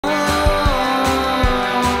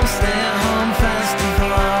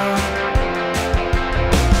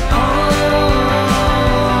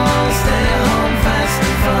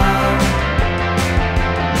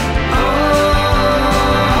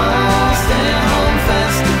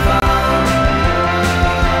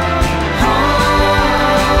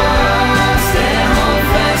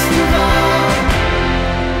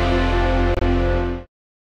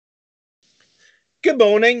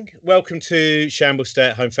morning. Welcome to Shambles Stay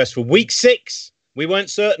at Home Festival, week 6. We weren't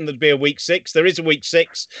certain there'd be a week 6. There is a week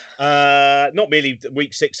 6. Not merely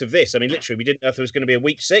week 6 of this. I mean, literally, we didn't know if there was going to be a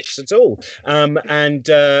week 6 at all. And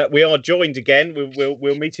we are joined again.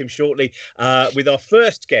 We'll meet him shortly with our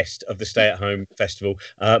first guest of the Stay at Home Festival,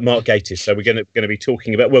 Mark Gatiss. So we're going to be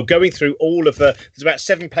talking about, going through all of there's about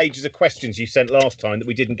 7 pages of questions you sent last time that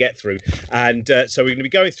we didn't get through. And so we're going to be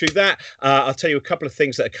going through that. I'll tell you a couple of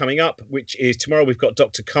things that are coming up, which is tomorrow we've got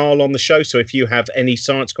Dr. Carl on the show. So if you have any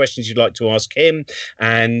science questions you'd like to ask him.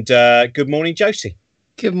 And good morning, Josie.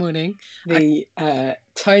 Good morning. The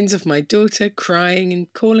tones of my daughter crying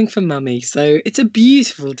and calling for mummy. So it's a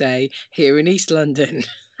beautiful day here in East London.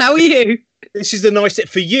 How are you? This is the nice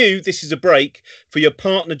for you. This is a break. For your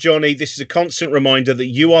partner, Johnny, this is a constant reminder that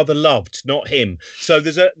you are the loved, not him. So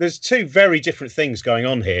there's 2 very different things going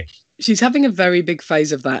on here. She's having a very big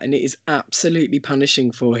phase of that, and it is absolutely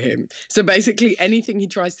punishing for him. So basically, anything he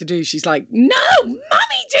tries to do, she's like, "No, mummy,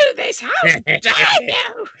 do this! How dare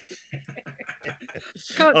you!"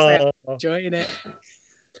 Can't say I'm enjoying it.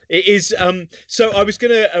 It is. So I was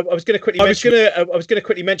gonna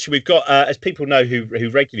quickly mention we've got, as people know who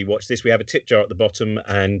regularly watch this, we have a tip jar at the bottom,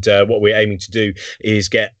 and what we're aiming to do is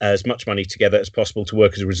get as much money together as possible to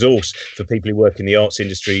work as a resource for people who work in the arts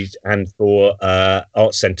industry and for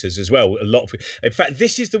art centres as well. In fact,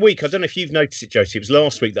 this is the week. I don't know if you've noticed it, Josie. It was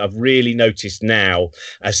last week that I've really noticed now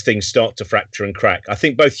as things start to fracture and crack. I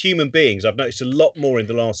think both human beings. I've noticed a lot more in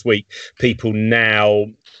the last week. People now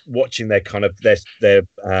watching their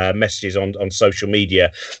messages on social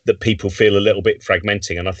media that people feel a little bit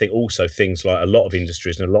fragmenting, and I think also things like a lot of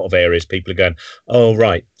industries and a lot of areas people are going, oh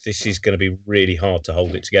right, this is going to be really hard to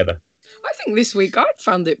hold it together. I think this week I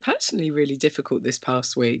found it personally really difficult this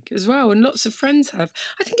past week as well, and lots of friends have.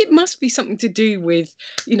 I think it must be something to do with,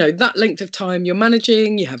 that length of time you're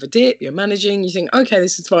managing, you have a dip, you're managing, you think, okay,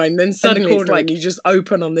 this is fine. Then suddenly it's like you just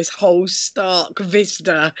open on this whole stark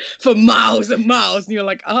vista for miles and miles, and you're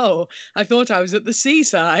like, oh, I thought I was at the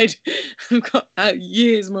seaside. I've got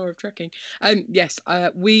years more of trekking. Yes,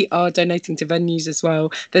 we are donating to venues as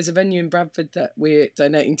well. There's a venue in Bradford that we're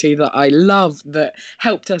donating to that I love, that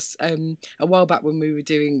helped us a while back when we were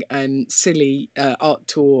doing silly art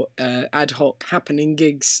tour ad hoc happening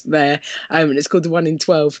gigs there, and it's called the 1 in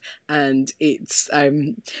 12, and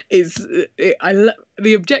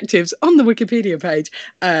the objectives on the Wikipedia page,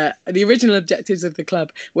 the original objectives of the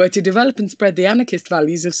club were to develop and spread the anarchist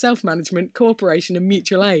values of self-management, cooperation and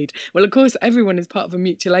mutual aid. Well, of course, everyone is part of a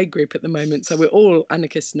mutual aid group at the moment, so we're all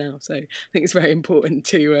anarchists now. So I think it's very important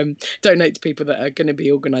to donate to people that are going to be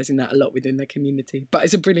organising that a lot within their community. But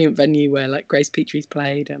it's a brilliant venue where like Grace Petrie's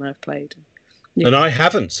played and I've played. Yeah. And I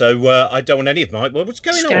haven't, so I don't want any of mine. Well, what's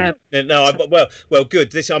going on? No, well,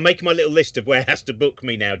 good. I'm making my little list of where it has to book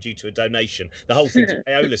me now due to a donation. The whole thing's a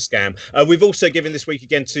payola scam. We've also given this week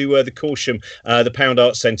again to the Corsham, the Pound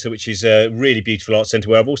Arts Centre, which is a really beautiful art centre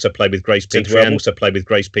where I've also played with Grace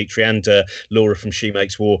Petrie and Laura from She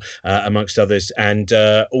Makes War, amongst others, and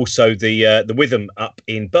also the Witham up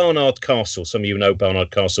in Barnard Castle. Some of you know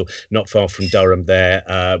Barnard Castle, not far from Durham there,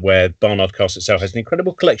 where Barnard Castle itself has an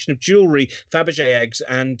incredible collection of jewellery, Fabergé eggs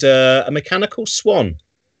and a mechanical swan.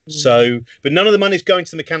 So, but none of the money's going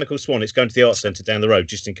to the mechanical swan. It's going to the art centre down the road,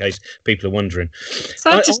 just in case people are wondering.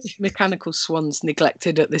 So just mechanical swans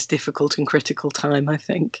neglected at this difficult and critical time, I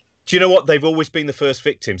think. Do you know what? They've always been the first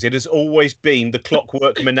victims. It has always been the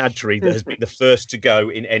Clockwork Menagerie that has been the first to go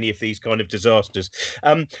in any of these kind of disasters.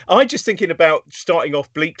 I'm just thinking about starting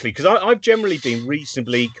off bleakly, because I've generally been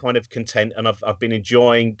reasonably kind of content, and I've been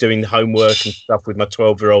enjoying doing the homework and stuff with my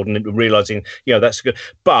 12-year-old and realising, that's good.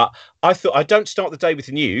 But I thought I don't start the day with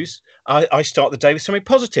the news. I start the day with something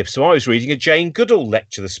positive. So I was reading a Jane Goodall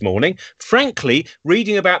lecture this morning. Frankly,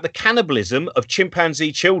 reading about the cannibalism of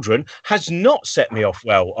chimpanzee children has not set me off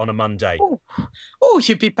well on a Monday. Oh,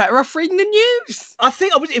 you'd be better off reading the news. I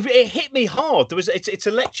think it hit me hard. It's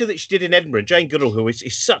a lecture that she did in Edinburgh. Jane Goodall, who is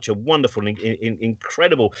such a wonderful,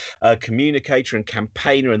 incredible communicator and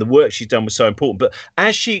campaigner, and the work she's done was so important. But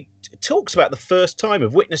as she talks about the first time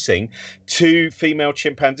of witnessing 2 female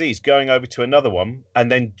chimpanzees going over to another one and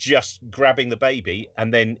then just grabbing the baby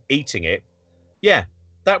and then eating it. Yeah,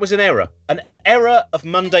 that was an error of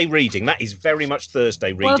Monday reading. That is very much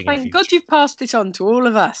Thursday reading. Well, thank God you've passed it on to all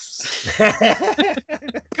of us.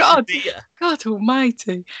 God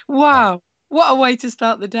almighty. Wow. What a way to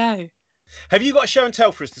start the day. Have you got a show and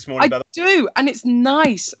tell for us this morning? I do, and it's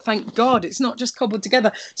nice, thank God. It's not just cobbled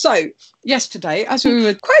together. So, yesterday, as we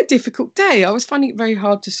were quite a difficult day, I was finding it very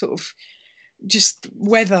hard to sort of just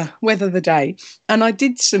weather the day. And I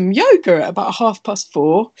did some yoga at about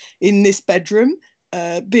 4:30 in this bedroom.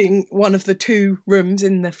 being one of the 2 rooms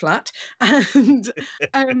in the flat, and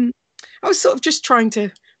I was sort of just trying to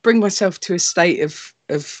bring myself to a state of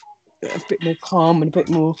a bit more calm and a bit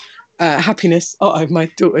more happiness. Oh, my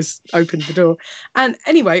daughter's opened the door. And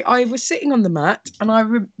anyway, I was sitting on the mat, and I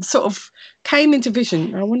sort of came into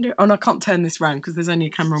vision. I wonder, and I can't turn this round because there's only a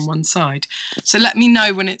camera on one side. So let me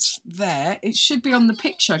know when it's there. It should be on the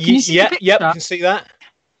picture. Can you see the picture? Yep, I can see that.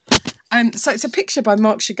 So it's a picture by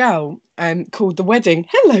Marc Chagall called The Wedding.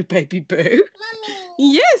 Hello, baby boo. Mommy.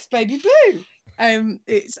 Yes, baby boo.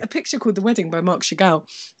 It's a picture called The Wedding by Marc Chagall,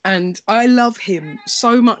 and I love him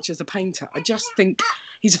so much as a painter. I just think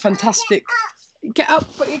he's a fantastic. Get up,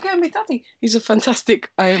 but you're going with Daddy. He's a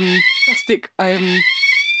fantastic. Come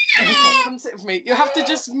sit with me. You have to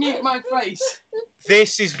just mute my face.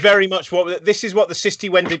 This is very much what the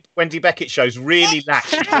Sister Wendy Beckett shows really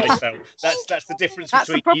lack. I felt. That's the difference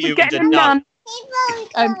between you and a nun.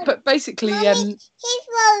 But basically,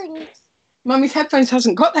 Mummy's headphones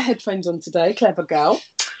hasn't got the headphones on today. Clever girl.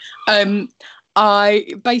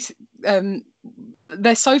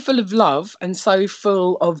 They're so full of love and so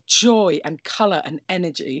full of joy and colour and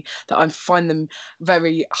energy that I find them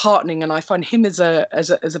very heartening. And I find him as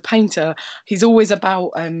a painter, he's always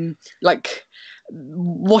about like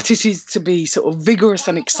what it is to be sort of vigorous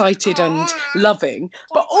and excited and loving,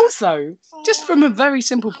 but also just from a very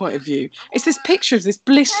simple point of view, it's this picture of this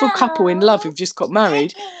blissful couple in love who've just got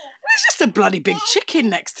married. There's just a bloody big chicken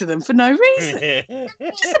next to them for no reason.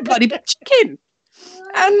 Just a bloody big chicken.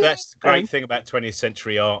 And that's the great thing about 20th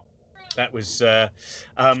century art. That was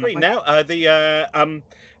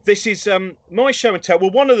this is my show and tell. Well,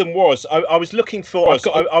 one of them was I was looking for. I've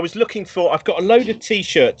got a load of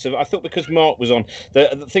T-shirts. I thought because Mark was on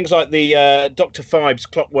the things like the Dr. Phibes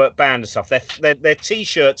Clockwork Band and stuff. They're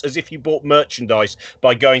T-shirts as if you bought merchandise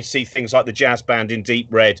by going to see things like the jazz band in Deep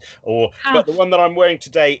Red. But the one that I'm wearing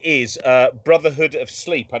today is Brotherhood of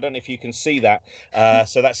Sleep. I don't know if you can see that.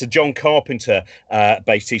 So that's a John Carpenter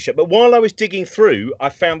based T-shirt. But while I was digging through, I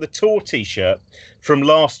found the tour T-shirt from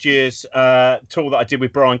last year's tour that I did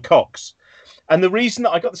with Brian Cox. And the reason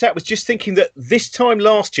that I got this out was just thinking that this time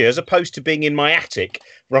last year, as opposed to being in my attic,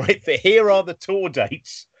 right, that here are the tour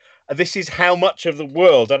dates. This is how much of the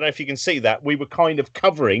world, I don't know if you can see that, we were kind of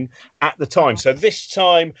covering at the time. So this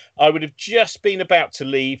time I would have just been about to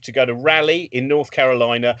leave to go to Raleigh in North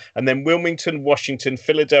Carolina, and then Wilmington, Washington,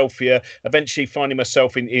 Philadelphia, eventually finding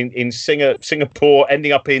myself in Singapore,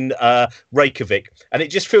 ending up in Reykjavik. And it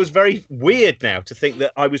just feels very weird now to think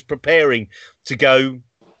that I was preparing to go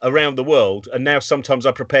around the world, and now sometimes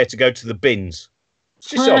I prepare to go to the bins.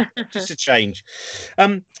 Just a change.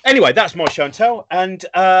 Anyway, that's my show and tell, and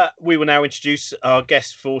we will now introduce our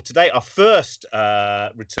guest for today, our first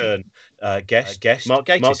return guest, Mark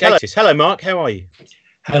Gatiss. Hello, Mark. How are you?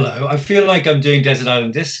 Hello. I feel like I'm doing Desert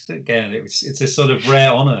Island Discs again. It's a sort of rare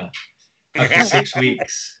honour after 6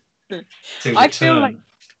 weeks to return. I feel like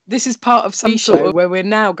this is part of some show where we're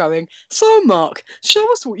now going, so Mark,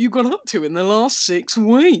 show us what you got up to in the last 6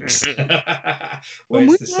 weeks. Well,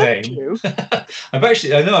 it's the same.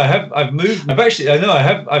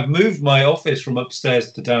 I've moved my office from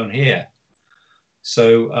upstairs to down here.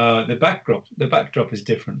 So the backdrop is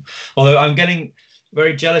different. Although I'm getting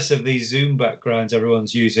very jealous of these Zoom backgrounds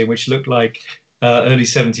everyone's using, which look like early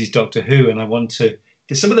 70s Doctor Who, and I want to.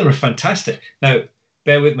 Some of them are fantastic. Now,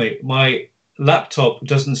 bear with me. My laptop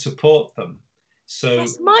doesn't support them, so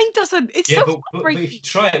yes, mine doesn't. It's so but if you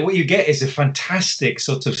try it, what you get is a fantastic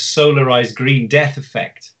sort of solarized green death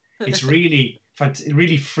effect. It's really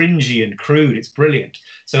really fringy and crude. It's brilliant.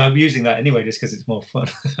 So I'm using that anyway just because it's more fun.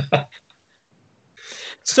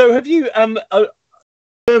 So have you in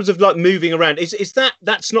terms of like moving around, is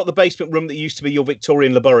that's not the basement room that used to be your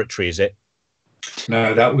Victorian laboratory, is it?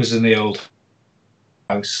 No, that was in the old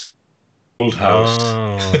house.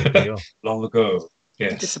 Long ago.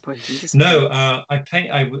 Yes. Disappointing. No,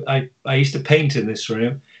 I used to paint in this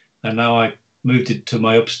room, and now I moved it to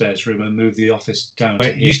my upstairs room and moved the office down.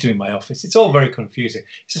 It used to be my office. It's all very confusing.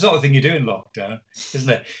 It's the sort of thing you do in lockdown, isn't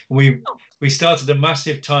it? We started a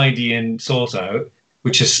massive tidy and sort out,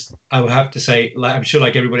 which is, I would have to say, like I'm sure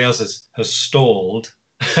like everybody else has stalled,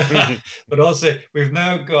 but also we've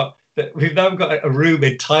now got a room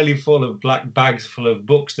entirely full of black bags full of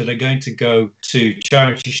books that are going to go to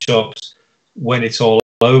charity shops when it's all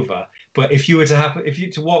over. But if you were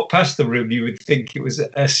to walk past the room, you would think it was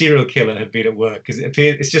a serial killer had been at work, because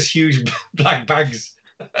it's just huge black bags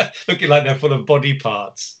looking like they're full of body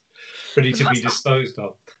parts ready to be disposed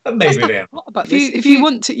of. And maybe they are. What about this? If you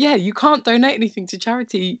want to, you can't donate anything to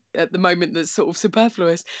charity at the moment that's sort of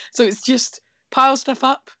superfluous. So it's just pile stuff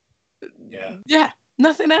up. Yeah. Yeah.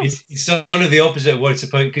 Nothing else. It's sort of the opposite of what it's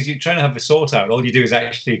supposed, because you're trying to have a sort out. All you do is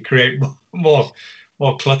actually create more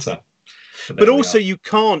clutter. But also you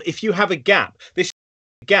can't, if you have a gap. This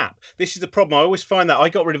is the problem. I always find that I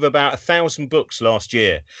got rid of about 1,000 books last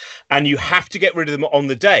year, and you have to get rid of them on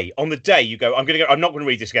the day. On the day you go, I'm not going to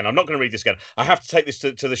read this again. I'm not going to read this again. I have to take this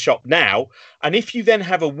to the shop now. And if you then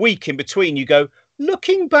have a week in between, you go,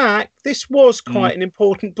 looking back, this was quite an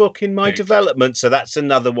important book in my development. So that's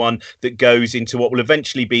another one that goes into what will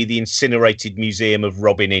eventually be the incinerated museum of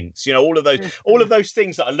Robin Ince. You know, all of those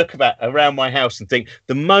things that I look about around my house and think,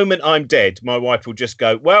 the moment I'm dead, my wife will just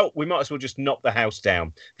go, well, we might as well just knock the house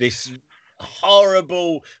down. This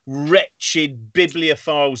horrible, wretched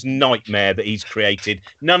bibliophile's nightmare that he's created.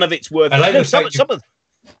 None of it's worth.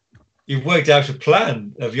 You've worked out a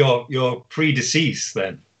plan of your predeceased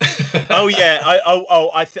then. Oh yeah,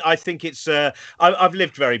 I think it's. I've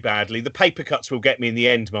lived very badly. The paper cuts will get me in the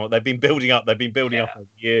end, Mark. They've been building up. Over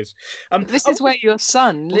years. This is where your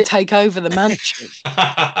son will take over the mansion,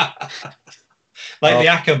 like the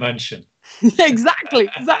Acker mansion. Exactly.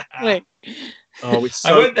 Oh, it's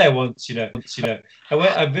I went there once.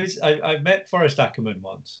 I met Forrest Ackerman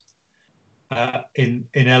once in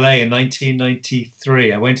LA in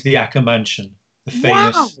 1993. I went to the Acker mansion, the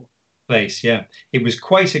famous. Place, yeah, it was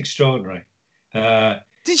quite extraordinary.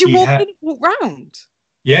 Did you walk round?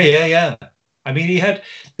 Yeah. I mean,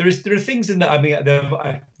 there are things in there. I mean,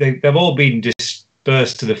 they've all been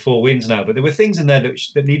dispersed to the four winds now, but there were things in there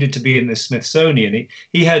that needed to be in the Smithsonian.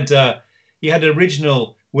 He had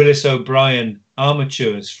original Willis O'Brien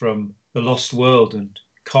armatures from The Lost World and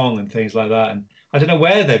Kong and things like that, and I don't know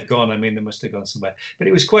where they've gone. I mean, they must have gone somewhere, but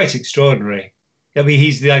it was quite extraordinary. I mean,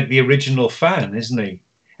 he's the original fan, isn't he?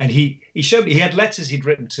 And he showed me, he had letters he'd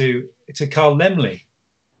written to Carl Laemmle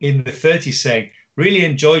in the 30s saying, really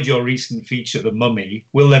enjoyed your recent feature, The Mummy.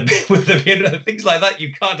 Will there be things like that?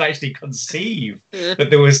 You can't actually conceive that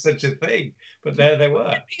there was such a thing. But there they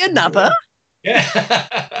were. Another?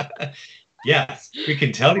 Yeah. Yes, we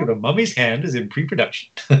can tell you The Mummy's Hand is in pre-production.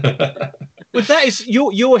 Well, that is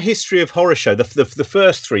your history of horror show, the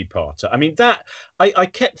first three-parter. I mean, that I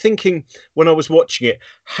kept thinking when I was watching it,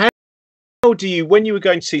 how do you, when you were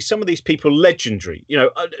going to see some of these people legendary, you know,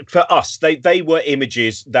 for us, they were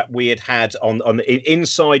images that we had on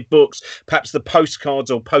inside books, perhaps the postcards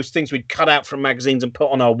or post things we'd cut out from magazines and put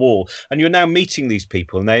on our wall. And you're now meeting these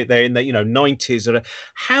people, and they're in their 90s. Or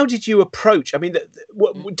how did you approach? I mean,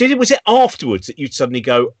 was it afterwards that you'd suddenly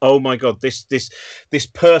go, oh my God, this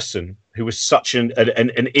person who was such an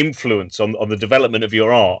influence on the development of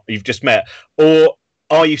your art you've just met, or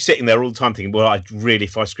are you sitting there all the time thinking, well,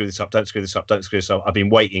 if I screw this up, don't screw this up, don't screw this up. I've been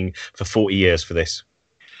waiting for 40 years for this.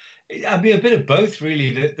 I mean, a bit of both,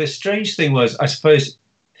 really. The strange thing was, I suppose,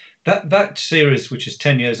 that series, which is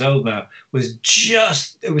 10 years old now, was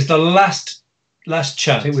the last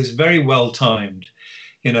chat. It was very well timed.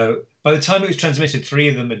 You know, by the time it was transmitted, 3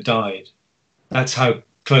 of them had died. That's how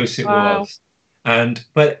close it was.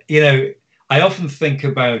 But, you know, I often think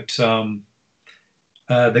about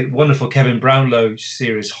the wonderful Kevin Brownlow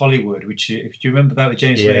series Hollywood, which, if you remember that with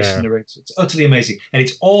James Mason narrates, it's utterly amazing, and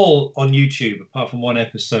it's all on YouTube apart from one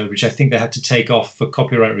episode, which I think they had to take off for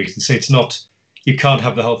copyright reasons. So it's not, you can't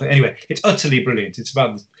have the whole thing. Anyway, it's utterly brilliant. It's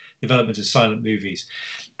about the development of silent movies,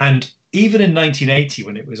 and even in 1980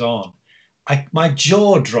 when it was on, my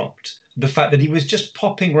jaw dropped. The fact that he was just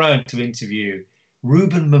popping round to interview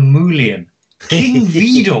Ruben Mamoulian, King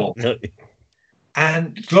Vidor,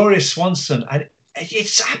 and Gloria Swanson, and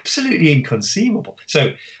it's absolutely inconceivable.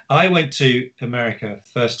 So I went to America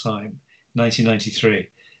first time, 1993,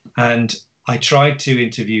 and I tried to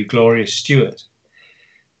interview Gloria Stewart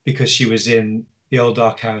because she was in The Old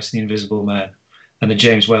Dark House, The Invisible Man, and the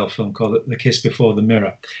James Whale film called The Kiss Before the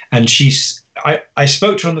Mirror. And I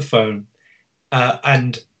spoke to her on the phone,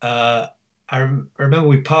 and I remember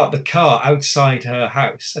we parked the car outside her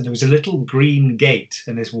house, and there was a little green gate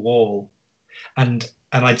in this wall, and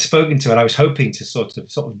I'd spoken to her, and I was hoping to sort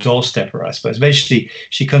of doorstep her, I suppose. Eventually,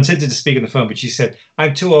 she consented to speak on the phone, but she said,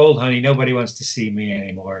 I'm too old, honey. Nobody wants to see me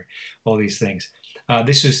anymore. All these things.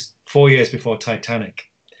 This was 4 years before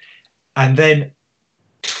Titanic. And then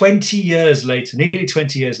 20 years later, nearly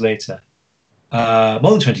 20 years later, more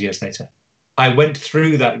than 20 years later, I went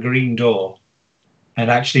through that green door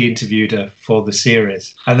and actually interviewed her for the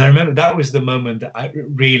series. And I remember that was the moment that it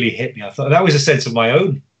really hit me. I thought that was a sense of my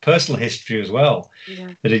own personal history as well,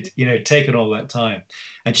 that it taken all that time.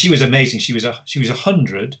 And she was amazing. She was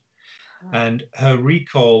 100, and her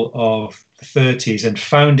recall of the 30s and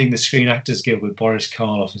founding the Screen Actors Guild with Boris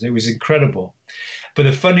Karloff, it was incredible. But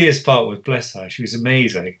the funniest part was, bless her, she was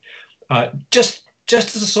amazing. Just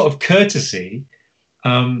as a sort of courtesy,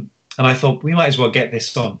 And I thought, we might as well get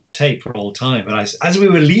this on tape for all time. And as we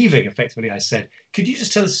were leaving, effectively, I said, could you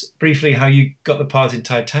just tell us briefly how you got the part in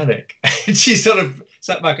Titanic? And she sort of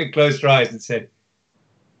sat back and closed her eyes and said,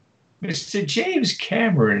 Mr. James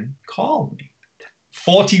Cameron called me.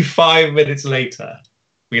 45 minutes later,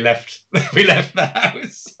 we left the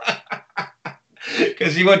house.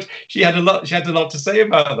 Because she had a lot to say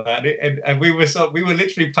about that, and we were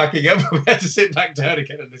literally packing up. We had to sit back down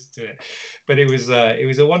again and listen to it. But it was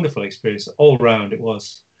a wonderful experience all round. It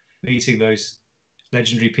was meeting those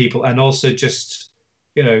legendary people, and also just,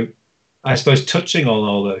 I suppose, touching on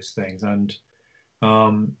all those things, and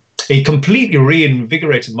it completely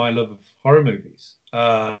reinvigorated my love of horror movies.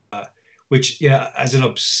 Which, as an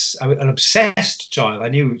obsessed child, I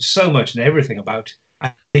knew so much and everything about. I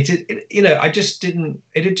just didn't.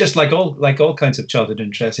 It had just like all kinds of childhood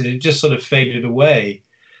interests. It had just sort of faded away.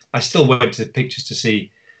 I still went to the pictures to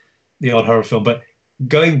see the odd horror film, but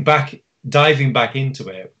diving back into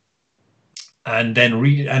it, and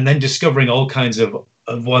then discovering all kinds of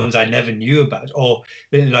ones I never knew about, or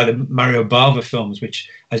like the Mario Bava films, which,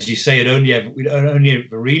 as you say, we'd only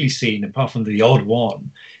ever really seen, apart from the odd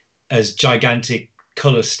one, as gigantic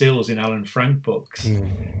colour stills in Alan Frank books.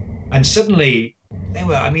 And suddenly they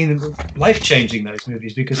were, life-changing, those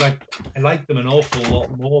movies, because I liked them an awful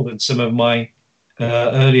lot more than some of my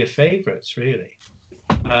earlier favourites, really.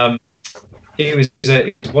 It was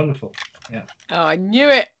wonderful. Yeah. Oh, I knew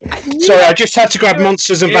it. Sorry, I just had to grab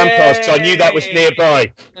Monsters and Vampires because I knew that was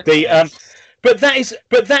nearby. But that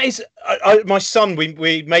is my son.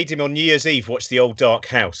 We made him on New Year's Eve watch The Old Dark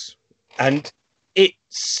House, and it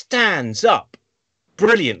stands up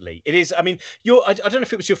brilliantly. It is. I don't know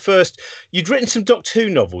if it was your first. You'd written some Doctor Who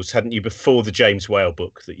novels, hadn't you, before the James Whale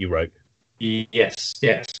book that you wrote? Yes.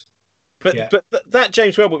 But that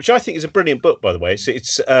James Whale book, which I think is a brilliant book, by the way,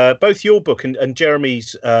 it's both your book and Jeremy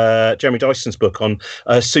Dyson's book on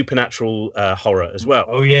supernatural horror as well.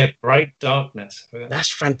 Oh yeah, Bright Darkness.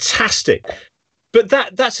 That's fantastic. But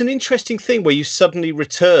that's an interesting thing where you suddenly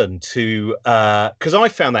return to, because I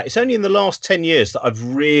found that it's only in the last 10 years that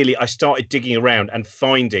I started digging around and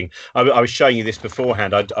finding. I was showing you this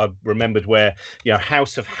beforehand. I remembered where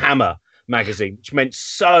House of Hammer magazine, which meant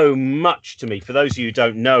so much to me. For those of you who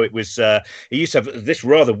don't know, it used to have this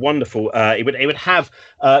rather wonderful. It would have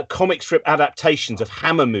comic strip adaptations of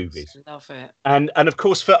Hammer movies. Love it. And of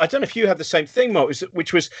course, I don't know if you had the same thing, Mark,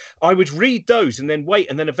 which was I would read those and then wait,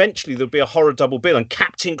 and then eventually there'd be a horror double bill, and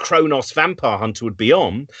Captain Kronos Vampire Hunter would be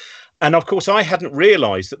on. And of course, I hadn't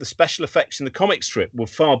realised that the special effects in the comic strip were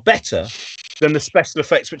far better than the special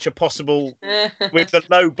effects which are possible with the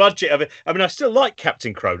low budget of it. I still like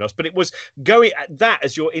Captain Kronos, but it was going at that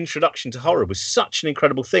as your introduction to horror was such an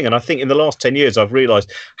incredible thing. And I think in the last 10 years, I've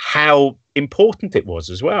realised how important it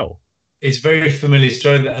was as well. It's a very familiar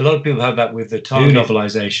story. A lot of people have that with the Target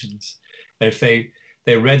novelizations. If they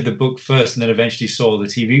read the book first and then eventually saw the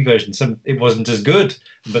TV version, it wasn't as good.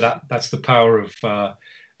 But that's the power of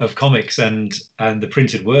comics and the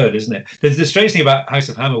printed word, isn't it? The strange thing about House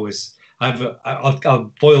of Hammer was,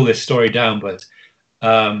 I'll boil this story down, but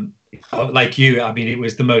like you, it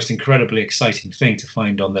was the most incredibly exciting thing to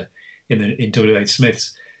find in W.H.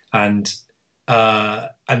 Smith's, and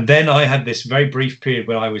then I had this very brief period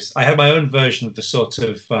where I had my own version of the sort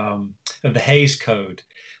of the Hays Code.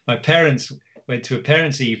 My parents went to a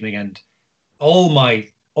parents' evening, and all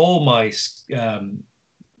my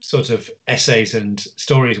sort of essays and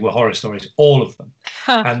stories were horror stories, all of them.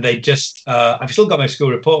 And they just, I've still got my school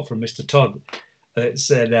report from Mr. Todd. It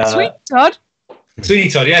said, Sweet Todd. Sweeney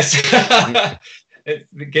Todd, yes.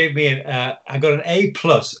 It gave me I got an A+,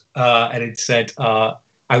 and it said,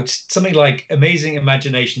 something like amazing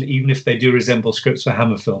imagination, even if they do resemble scripts for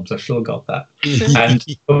Hammer films. I've still got that. And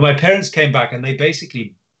when my parents came back, and they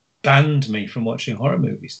basically banned me from watching horror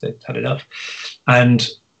movies. They'd had enough. And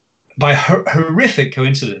by horrific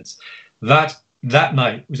coincidence, that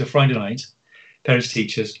night was a Friday night, parents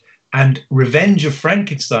teachers, and Revenge of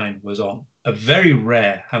Frankenstein was on, a very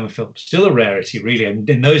rare Hammer film, still a rarity really, and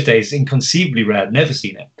in those days inconceivably rare. I'd never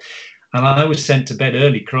seen it, and I was sent to bed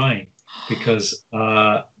early crying because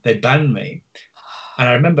they banned me. And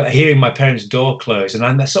I remember hearing my parents' door close, and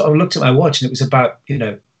I sort of looked at my watch, and it was about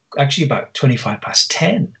actually about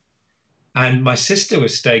 10:25. And my sister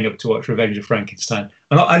was staying up to watch Revenge of Frankenstein.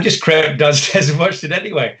 And I just crept downstairs and watched it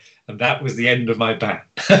anyway. And that was the end of my ban.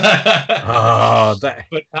 But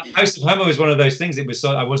House of Hammer was one of those things. It was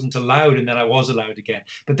I wasn't allowed, and then I was allowed again.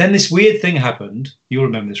 But then this weird thing happened. You'll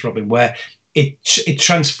remember this, Robin, where it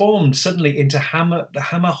transformed suddenly into the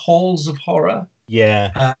Hammer halls of horror.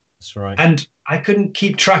 Yeah, that's right. And I couldn't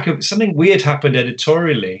keep track of something weird happened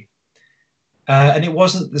editorially. and it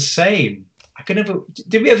wasn't the same. I can never.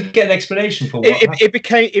 Did we ever get an explanation for what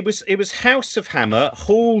it was House of Hammer,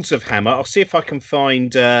 Halls of Hammer. I'll see if I can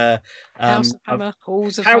find House of Hammer,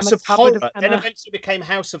 Halls of House Hammer, of Horror. Hammer. Then eventually became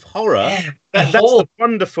House of Horror. Yeah, That's the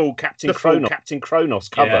wonderful Captain Kronos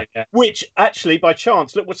cover, which actually, by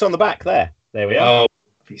chance, look what's on the back there. There we are. Oh,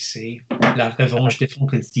 you see, La Revanche de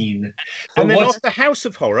Frankenstein. And then after House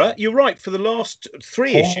of Horror, you're right, for the last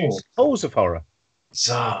 3 issues, Halls of Horror.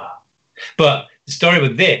 Bizarre. But the story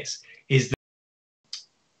with this is that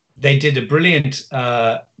they did a brilliant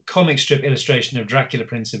comic strip illustration of Dracula,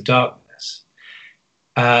 Prince of Darkness.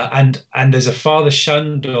 And there's a Father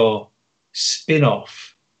Shandor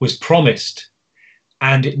spin-off was promised,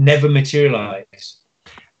 and it never materialized.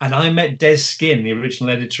 And I met Des Skin, the original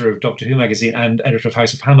editor of Doctor Who magazine and editor of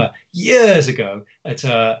House of Hammer, years ago at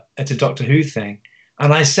a Doctor Who thing.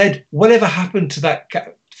 And I said, whatever happened to that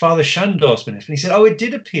Father Shandor spin-off? And he said, oh, it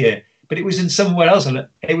did appear, but it was in somewhere else. And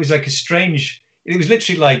it was like it was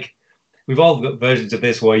literally like, we've all got versions of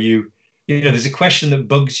this where you know, there's a question that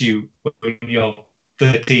bugs you when you're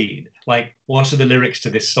 13, like, what are the lyrics to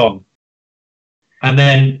this song? And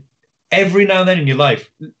then every now and then in your life,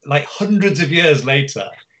 like hundreds of years later,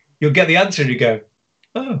 you'll get the answer and you go,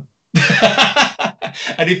 oh.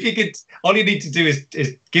 And if you could, all you need to do is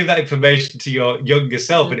give that information to your younger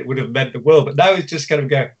self and it would have meant the world. But now it's just kind of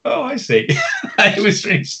go, oh, I see. It was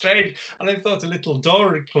really strange. And I thought a little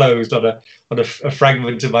door had closed on a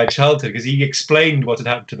fragment of my childhood because he explained what had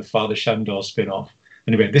happened to the Father Shandor spin-off.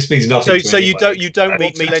 Anyway, this means nothing. So you don't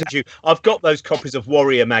want me to lend you. I've got those copies of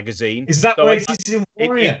Warrior magazine. Is that where it is in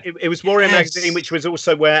Warrior? It was Warrior magazine, which was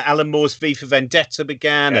also where Alan Moore's V for Vendetta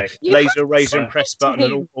began, Laser, Razor, and Press Button,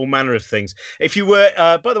 and all manner of things. If you were,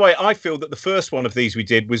 by the way, I feel that the first one of these we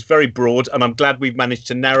did was very broad, and I'm glad we've managed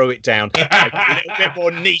to narrow it down a little bit more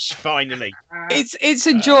niche. Finally, it's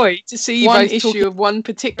a joy to see one issue of one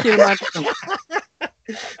particular magazine.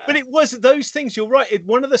 But it was those things. You're right.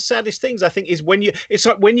 One of the saddest things I think is when you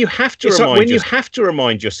have to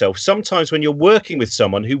remind yourself. Sometimes when you're working with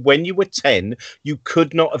someone who, when you were 10, you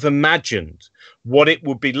could not have imagined what it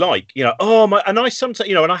would be like. You know, oh my! And I sometimes,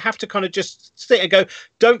 you know, and I have to kind of just sit and go,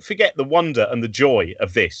 don't forget the wonder and the joy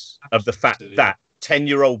of this, of the fact that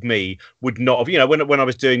 10-year-old me would not have, you know, when I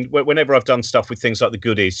was doing, whenever I've done stuff with things like the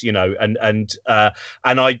Goodies, you know, and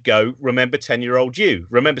I'd go, remember 10-year-old you,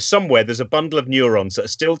 remember somewhere there's a bundle of neurons that are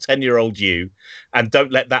still 10-year-old you, and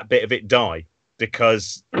don't let that bit of it die,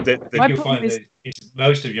 because you'll find that it's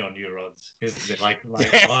most of your neurons, isn't it? Like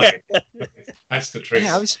that's the truth.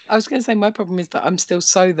 Yeah, I was going to say, my problem is that I'm still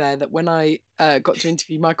so there that when I got to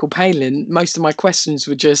interview Michael Palin, most of my questions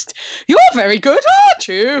were just, "You're very good, aren't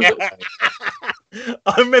you?"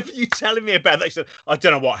 I remember you telling me about that. You said, I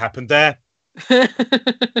don't know what happened there. But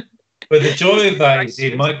the joy of that is,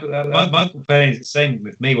 Michael Palin is the same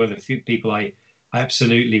with me. One of the few people I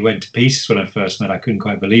absolutely went to pieces when I first met. I couldn't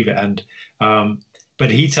quite believe it. And but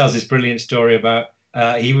he tells this brilliant story about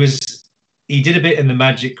he did a bit in The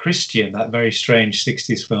Magic Christian, that very strange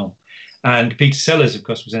 60s film. And Peter Sellers, of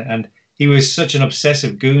course, was in it. And he was such an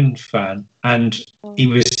obsessive Goon fan. And he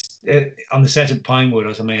was on the set of Pinewood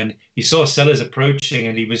or something. And he saw Sellers approaching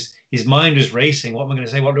and his mind was racing. What am I going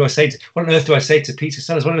to say? What on earth do I say to Peter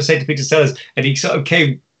Sellers? What do I say to Peter Sellers? And he sort of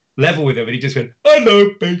came level with him and he just went,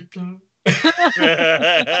 "Hello, Peter."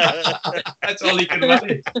 That's all he could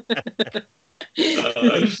manage.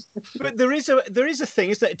 But there is a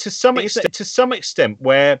thing, is that to some extent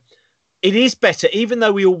where it is better, even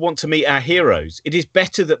though we all want to meet our heroes, it is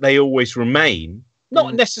better that they always remain.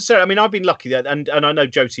 Not necessarily. I mean, I've been lucky that, and I know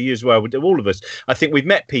Josie, you as well. All of us, I think we've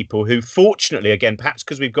met people who, fortunately, again, perhaps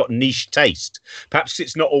because we've got niche taste, perhaps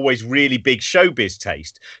it's not always really big showbiz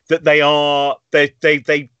taste, that they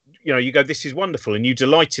you know, you go, this is wonderful, and you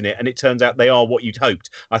delight in it, and it turns out they are what you'd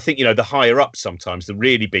hoped. I think, you know, the higher up sometimes, the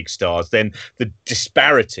really big stars, then the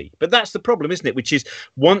disparity. But that's the problem, isn't it? Which is,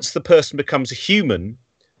 once the person becomes a human,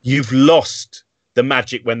 you've lost the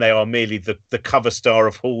magic when they are merely the cover star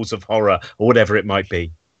of Halls of Horror or whatever it might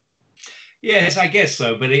be. Yes, I guess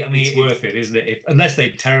so. But it's worth it, isn't it? Unless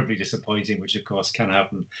they're terribly disappointing, which of course can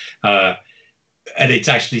happen, and it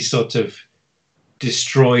actually sort of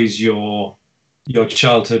destroys your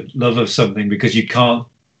childhood love of something because you can't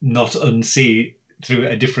not unsee through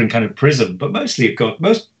a different kind of prism. But mostly, of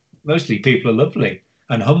course, mostly people are lovely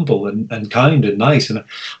and humble and kind and nice. And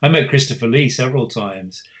I met Christopher Lee several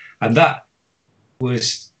times, and that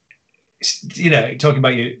was, you know, talking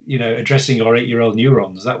about you know, addressing your 8-year-old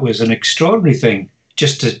neurons. That was an extraordinary thing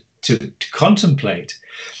just to contemplate.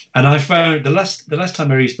 And I found the last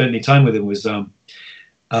time I really spent any time with him was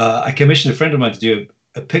I commissioned a friend of mine to do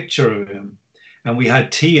a picture of him. and we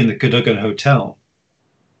had tea in the Cadogan Hotel,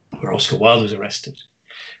 where Oscar Wilde was arrested.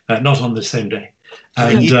 Not on the same day,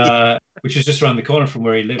 and which was just around the corner from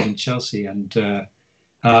where he lived in Chelsea, and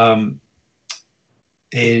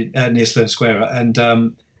near Sloane Square. And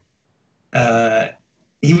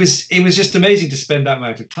it was just amazing to spend that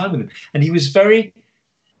amount of time with him. And he was very.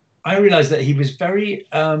 I realised that he was very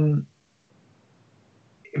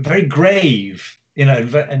very grave,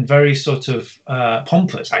 and very sort of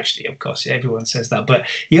pompous, actually. Of course, everyone says that, but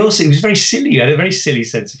he was very silly. He had a very silly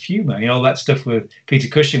sense of humour. All that stuff with Peter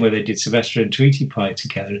Cushing, where they did Sylvester and Tweety Pie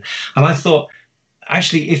together. And I thought,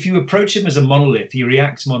 actually, if you approach him as a monolith, he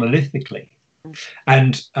reacts monolithically.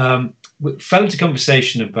 And we fell into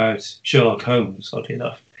conversation about Sherlock Holmes, oddly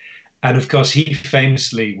enough. And of course, he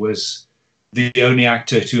famously was the only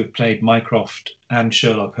actor to have played Mycroft and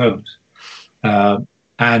Sherlock Holmes.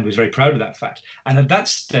 And was very proud of that fact. And at that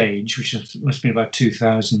stage, which must have been about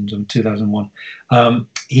 2000 and 2001,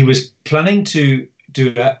 he was planning to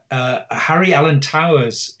do a Harry Alan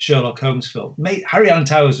Towers Sherlock Holmes film. Harry Alan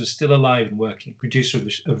Towers was still alive and working, producer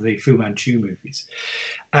of the Fu Manchu movies.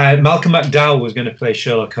 Malcolm McDowell was going to play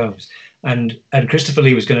Sherlock Holmes, and Christopher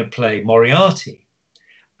Lee was going to play Moriarty.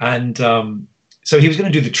 And so he was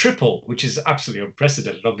going to do the triple, which is absolutely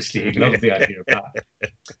unprecedented. Obviously, he loved the idea of that.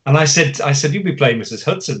 And I said, you'll be playing Mrs.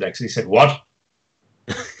 Hudson next. And he said, what?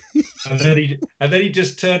 and then he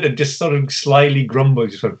just turned and just sort of slyly grumbled.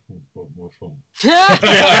 He just went, more fun. And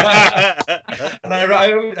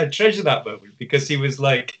I treasure that moment, because he was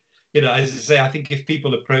like, as I say, I think if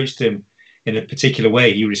people approached him in a particular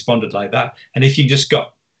way, he responded like that. And if you just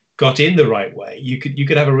got in the right way, you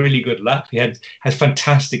could have a really good laugh. He has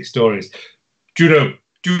fantastic stories. Do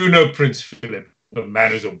you know Prince Philip? The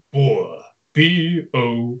man is a boor.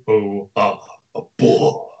 B-O-O-R. A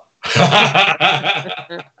boor.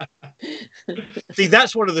 See,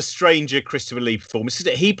 that's one of the stranger Christopher Lee performances.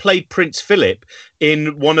 He played Prince Philip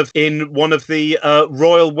in one of the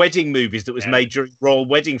royal wedding movies that was made during Royal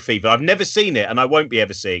Wedding Fever. I've never seen it, and I won't be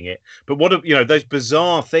ever seeing it. But those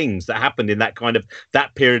bizarre things that happened in that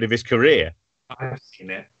period of his career. I've seen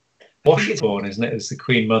it. Washington, isn't it? As the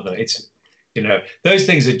Queen Mother. It's those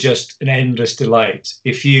things are just an endless delight.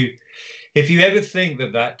 If you ever think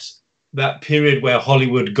that period where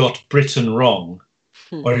Hollywood got Britain wrong,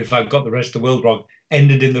 or in fact got the rest of the world wrong,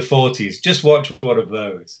 ended in the 40s, just watch one of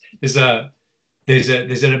those. There's an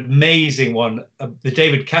amazing one, the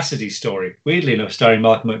David Cassidy story, weirdly enough, starring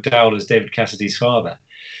Malcolm McDowell as David Cassidy's father.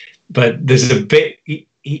 But there's a bit,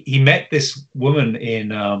 he met this woman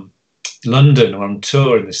in London on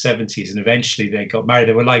tour in the 70s, and eventually they got married.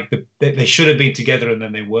 They were like, they should have been together, and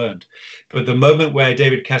then they weren't. But the moment where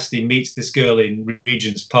David Cassidy meets this girl in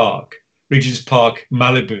Regent's Park,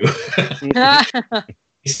 Malibu,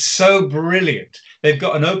 it's so brilliant. They've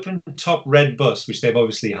got an open top red bus, which they've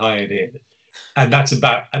obviously hired in. And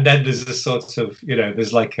then there's a sort of,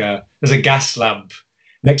 there's a gas lamp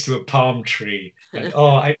next to a palm tree. And,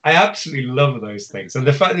 I absolutely love those things. And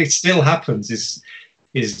the fact that it still happens is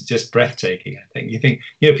just breathtaking. I think you think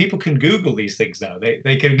people can Google these things now.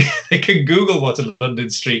 They can Google what a London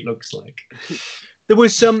street looks like. There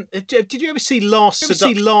was did you ever see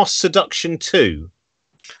Last Seduction 2?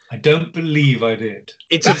 I don't believe I did.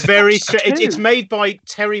 It's a very it's made by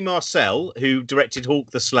Terry Marcel, who directed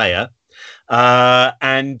Hawk the Slayer.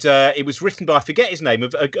 And it was written by, I forget his name,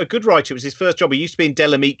 a good writer. It was his first job. He used to be in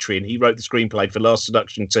Delamitri, and he wrote the screenplay for Last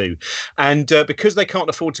Seduction 2. And because they can't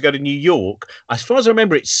afford to go to New York, as far as I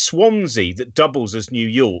remember, it's Swansea that doubles as New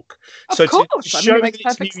York. To show that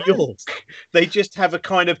it's New York, they just have a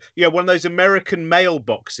kind of, one of those American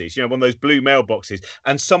mailboxes, one of those blue mailboxes,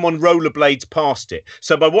 and someone rollerblades past it.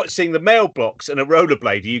 So by seeing the mailbox and a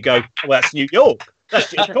rollerblader, you go, well, that's New York.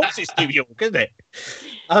 Of course it's New York, isn't it?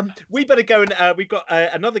 We better go, and we've got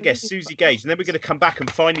another guest, Suzi Gage, and then we're going to come back and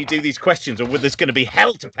finally do these questions, or there's going to be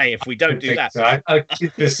hell to pay if we don't do that. So. I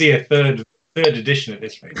keep to see a third edition of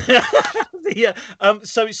this rate.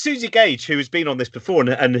 So Suzi Gage, who has been on this before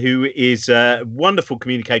and who is a wonderful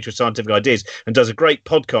communicator of scientific ideas and does a great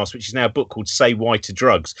podcast, which is now a book called Say Why to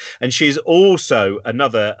Drugs. And she is also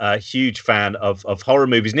another huge fan of horror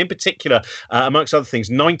movies, and in particular, amongst other things,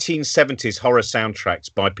 1970s horror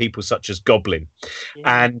soundtracks by people such as Goblin.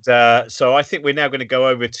 Yeah. And so I think we're now going to go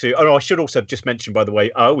over to, I should also just mention, by the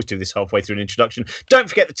way, I always do this halfway through an introduction. Don't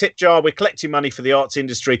forget the tip jar. We're collecting money for the arts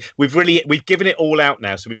industry. We've we've given it all out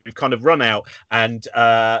now, so we've kind of run out, and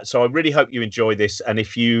so I really hope you enjoy this. And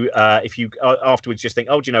if you afterwards just think,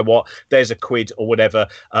 oh, do you know what, there's a quid or whatever,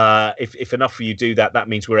 if enough of you do that, that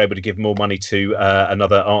means we're able to give more money to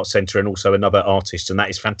another art centre and also another artist, and that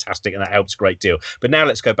is fantastic, and that helps a great deal. But now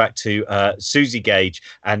let's go back to Suzi Gage,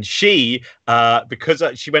 and she because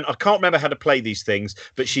she went, I can't remember how to play these things,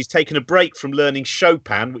 but she's taken a break from learning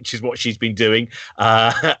Chopin, which is what she's been doing,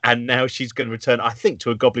 and now she's going to return, I think,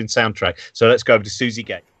 to a Goblin soundtrack. So let's go over to Suzi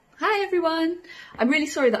Gage. Hi everyone! I'm really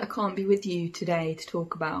sorry that I can't be with you today to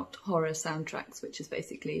talk about horror soundtracks, which is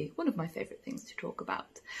basically one of my favourite things to talk about.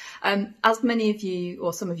 As many of you,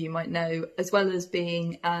 or some of you might know, as well as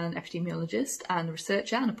being an epidemiologist and a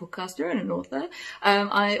researcher and a podcaster and an author,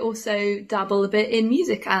 I also dabble a bit in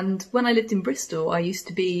music. And when I lived in Bristol, I used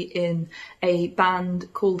to be in a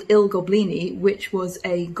band called Il Goblini, which was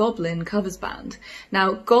a Goblin covers band.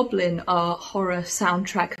 Now, Goblin are horror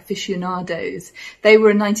soundtrack aficionados. They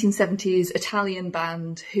were a 1970s Italian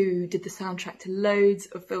band who did the soundtrack to loads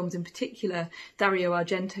of films, in particular Dario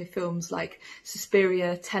Argento films like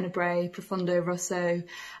Suspiria, Tenebrae, Profondo Rosso.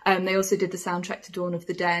 They also did the soundtrack to Dawn of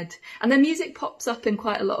the Dead. And their music pops up in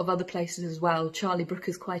quite a lot of other places as well. Charlie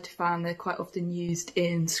Brooker's quite a fan. They're quite often used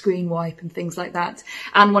in Screen Wipe and things like that.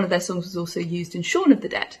 And one of their songs was also used in Shaun of the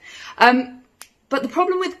Dead. But the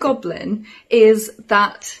problem with Goblin is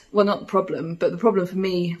that, well, not the problem, but the problem for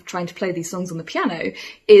me trying to play these songs on the piano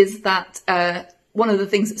is that one of the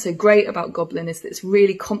things that's so great about Goblin is that it's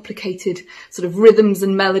really complicated sort of rhythms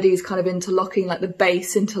and melodies kind of interlocking, like the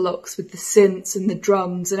bass interlocks with the synths and the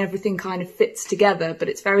drums and everything kind of fits together, but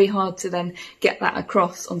it's very hard to then get that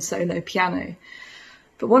across on solo piano.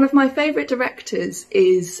 But one of my favourite directors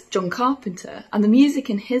is John Carpenter, and the music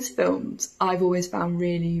in his films I've always found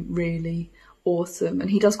really, really awesome,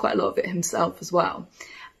 and he does quite a lot of it himself as well.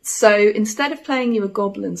 So instead of playing you a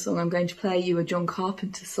Goblin song, I'm going to play you a John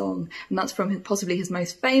Carpenter song, and that's from possibly his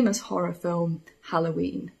most famous horror film,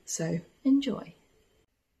 Halloween. So enjoy.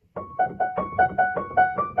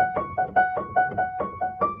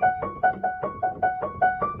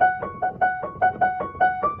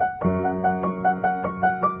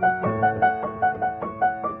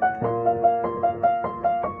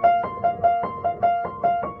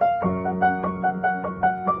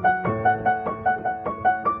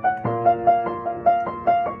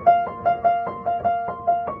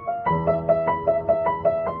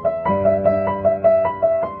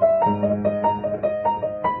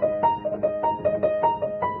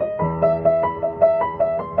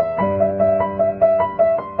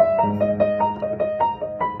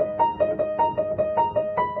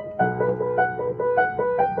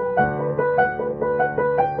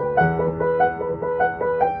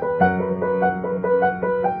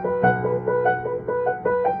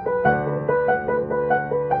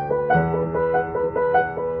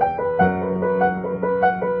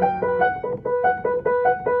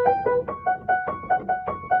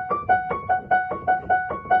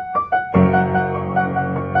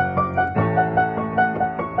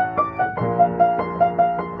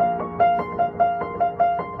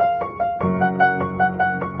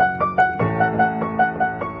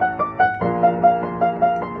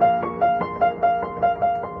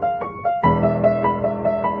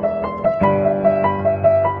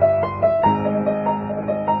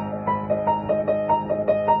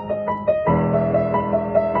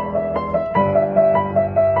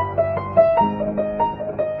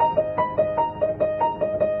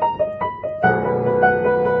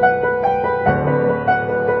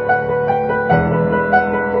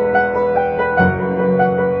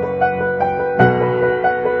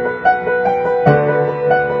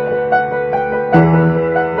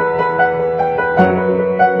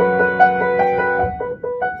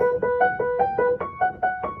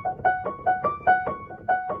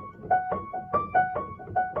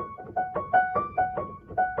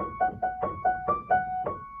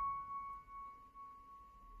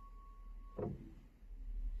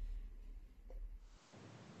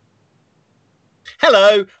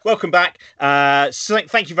 Hello, welcome back. So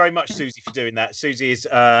thank you very much, Suzi, for doing that. Suzi is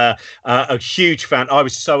a huge fan. I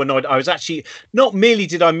was so annoyed. I was actually, not merely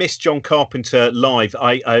did I miss John Carpenter live,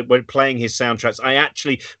 I when playing his soundtracks, I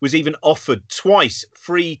actually was even offered twice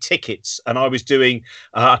free tickets, and I was doing,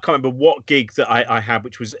 I can't remember what gig that I had,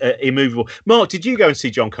 which was immovable. Mark, did you go and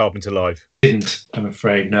see John Carpenter live? Didn't, I'm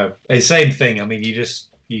afraid, no. Same thing. I mean, you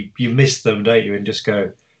miss them, don't you, and just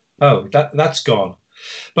go, oh, that's gone.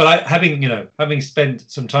 But having spent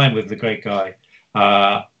some time with the great guy,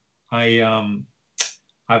 I think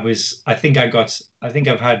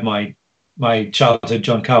I've had my childhood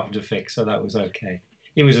John Carpenter fix, so that was okay.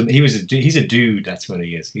 He's a dude. That's what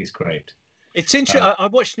he is. He's great. It's interesting. I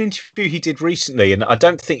watched an interview he did recently, and I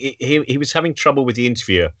don't think he was having trouble with the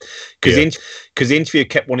interviewer because the interviewer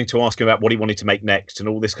kept wanting to ask him about what he wanted to make next and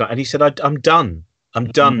all this kind. And he said, "I'm done. I'm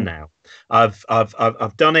done now. I've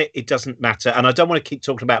done it. It doesn't matter, and I don't want to keep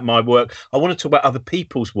talking about my work. I want to talk about other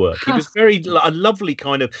people's work." He was a lovely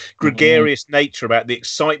kind of gregarious nature about the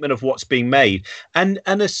excitement of what's being made, and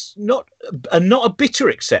not a bitter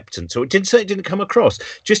acceptance, or it didn't come across,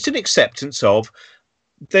 just an acceptance of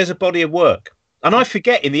there's a body of work. And I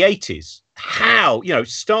forget in the 80s how,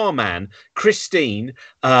 Starman, Christine,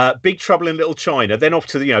 Big Trouble in Little China, then off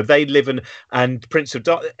to They Live and Prince of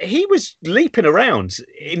Darkness. He was leaping around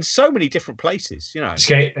in so many different places,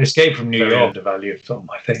 Escape from New York, the value of film,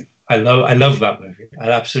 I think. I love that movie.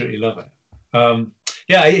 I absolutely love it.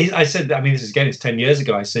 I said, it's 10 years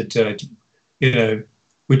ago. I said,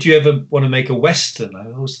 would you ever want to make a Western?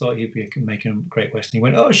 I always thought he'd be making a great Western. He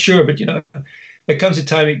went, oh, sure, but, there comes a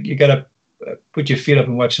time you got to put your feet up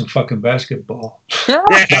and watch some fucking basketball.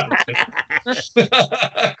 Quite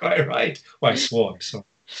right. Well, I swore. So.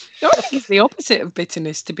 I think it's the opposite of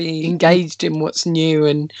bitterness, to be engaged in what's new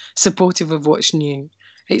and supportive of what's new.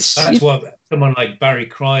 That's what someone like Barry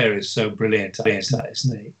Cryer is so brilliant at,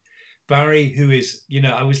 isn't he? Barry, who is,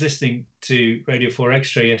 I was listening to Radio 4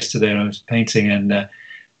 Extra yesterday and I was painting, and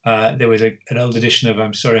there was an old edition of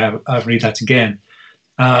I'm Sorry, I've Read That Again,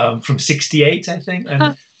 from 68, I think.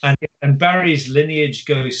 And Barry's lineage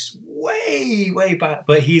goes way, way back,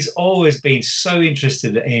 but he's always been so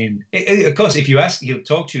interested in. Of course, if you ask, he'll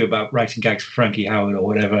talk to you about writing gags for Frankie Howard or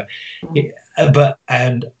whatever.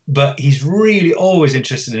 But he's really always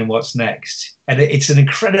interested in what's next, and it's an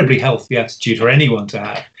incredibly healthy attitude for anyone to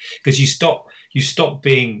have, because you stop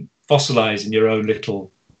being fossilized in your own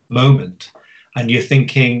little moment, and you're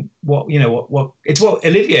thinking, what it's what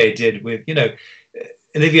Olivier did with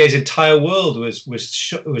Olivier's entire world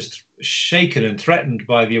was shaken and threatened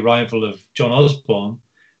by the arrival of John Osborne,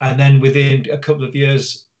 and then within a couple of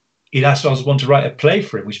years, he'd asked Osborne to write a play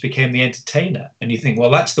for him, which became The Entertainer. And you think, well,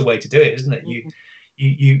 that's the way to do it, isn't it?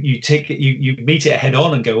 You take it, you meet it head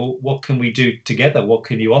on and go, well, what can we do together? What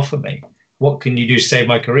can you offer me? What can you do to save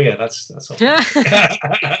my career? That's all.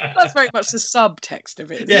 That's very much the subtext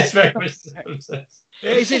of it. Yes, very much the subtext.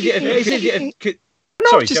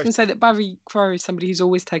 I was just going to say that Barry Cryer is somebody who's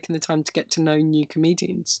always taken the time to get to know new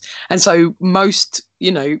comedians. And so most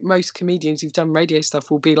comedians who've done radio stuff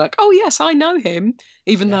will be like, oh, yes, I know him,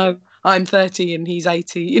 even though I'm 30 and he's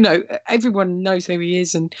 80. Everyone knows who he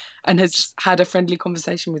is and has had a friendly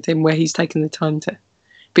conversation with him where he's taken the time to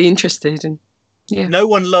be interested. And no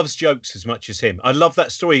one loves jokes as much as him. I love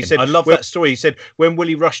that story. He said, when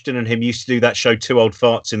Willie Rushton and him used to do that show, Two Old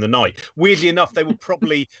Farts in the Night, weirdly enough, they were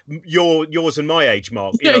probably yours and my age,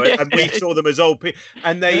 Mark, and we saw them as old people.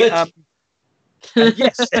 And they,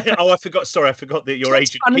 yes. Oh, I forgot that your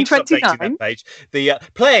age keeps updating that page. The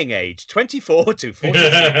playing age, 24 to 40.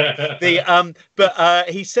 But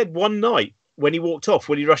he said one night when he walked off,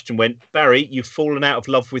 Willie Rushton went, Barry, you've fallen out of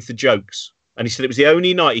love with the jokes. And he said it was the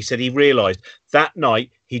only night, he said, he realised that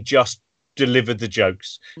night he just delivered the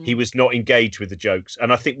jokes. He was not engaged with the jokes.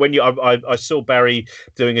 And I think when I saw Barry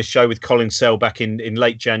doing a show with Colin Sell back in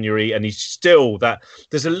late January, and he's still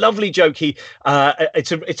there's a lovely joke.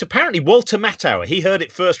 It's apparently Walter Matthau. He heard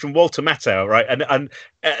it first from Walter Matthau, right? And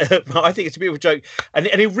I think it's a beautiful joke. And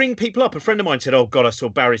he'll ring people up. A friend of mine said, oh God, I saw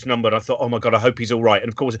Barry's number and I thought, oh my God, I hope he's all right. And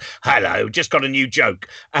of course, hello, just got a new joke.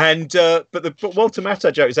 And but Walter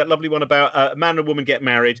Matthau joke is that lovely one about a man and a woman get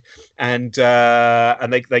married, and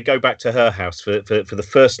they go back to her house for the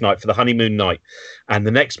first night, for the honeymoon night. And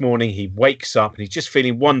the next morning he wakes up and he's just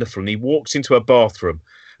feeling wonderful, and he walks into her bathroom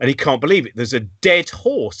and he can't believe it. There's a dead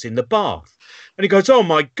horse in the bath. And he goes, oh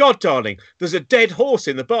my God, darling, there's a dead horse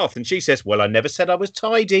in the bath. And she says, well, I never said I was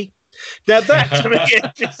tidy. Now that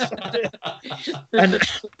and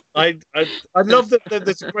I love that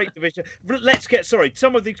there's a great division. Let's get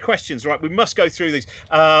some of these questions, right? We must go through these.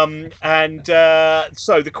 So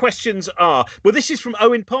the questions are, well, this is from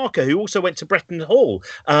Owen Parker, who also went to Bretton Hall.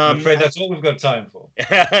 I'm afraid that's all we've got time for.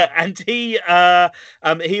 And he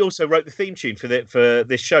also wrote the theme tune for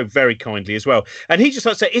this show very kindly as well. And he just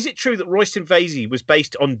likes to say, is it true that Royston Vasey was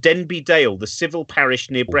based on Denby Dale, the civil parish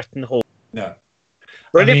near Bretton Hall? No.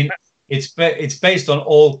 Brilliant. I mean, it's based on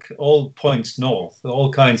all points north,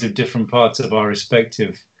 all kinds of different parts of our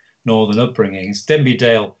respective northern upbringings. Denby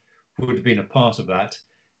Dale would have been a part of that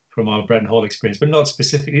from our Bretton Hall experience, but not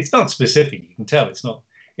specific. It's not specific. You can tell it's not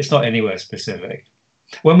anywhere specific.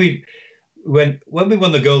 When we won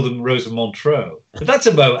the Golden Rose of Montreux, that's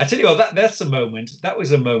a moment. I tell you what, that's a moment. That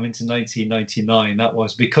was a moment in 1999. That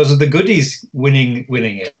was because of the Goodies winning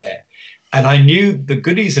it. and I knew the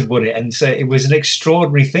Goodies had won it, and so it was an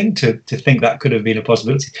extraordinary thing to think that could have been a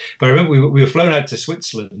possibility. But I remember we were flown out to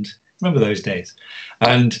Switzerland. Remember those days,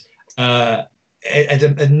 and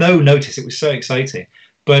at no notice, it was so exciting.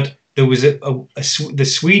 But there was the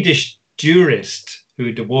Swedish jurist who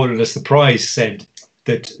had awarded us the prize said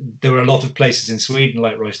that there were a lot of places in Sweden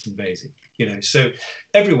like Royston Vasey, so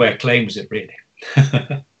everywhere claims it, really.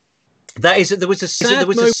 There was a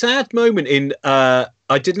sad moment in.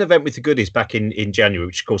 I did an event with the Goodies back in January,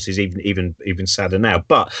 which of course is even sadder now.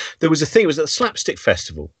 But there was a thing. It was at the Slapstick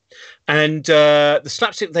Festival, and the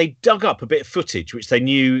Slapstick, they dug up a bit of footage which they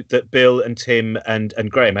knew that Bill and Tim and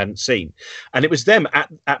Graham hadn't seen, and it was them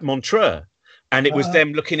at Montreux. And it was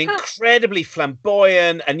them looking incredibly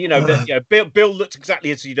flamboyant, and Bill looked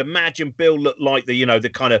exactly as you'd imagine. Bill looked like the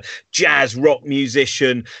kind of jazz rock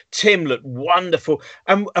musician. Tim looked wonderful,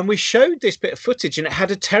 and we showed this bit of footage, and it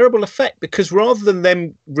had a terrible effect because rather than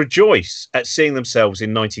them rejoice at seeing themselves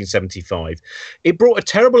in 1975, it brought a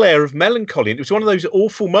terrible air of melancholy. And it was one of those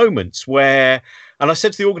awful moments where, and I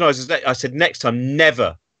said to the organisers, I said, next time,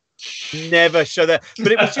 never show that.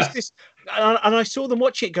 But it was just this, and I saw them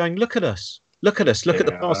watching it, going, look at us. Look at us! Look at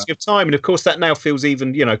the passing of time, and of course that now feels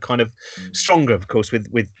even, kind of stronger. Of course, with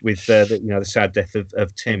the sad death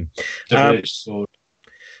of Tim.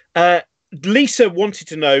 Lisa wanted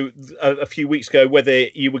to know a few weeks ago whether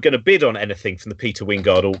you were going to bid on anything from the Peter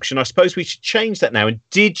Wingard auction. I suppose we should change that now. And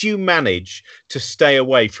did you manage to stay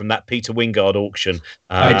away from that Peter Wingard auction?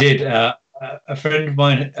 I did. A friend of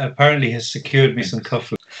mine apparently has secured me some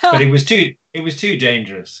cufflinks, but it was too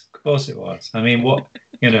dangerous. Of course it was. I mean, what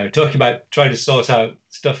talking about trying to sort out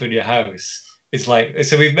stuff in your house. It's like,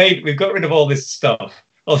 so we've got rid of all this stuff,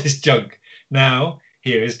 all this junk. Now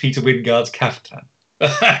here is Peter Wingard's caftan.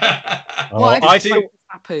 What I think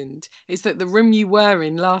happened is that the room you were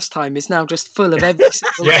in last time is now just full of every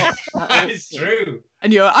single that is true.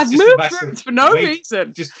 And I've moved rooms for no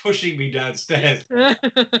reason, just pushing me downstairs. No,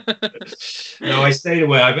 I stayed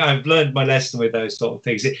away. I've learned my lesson with those sort of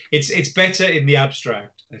things. It's better in the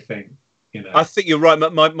abstract, I think. I think you're right.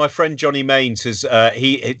 My friend Johnny Maines has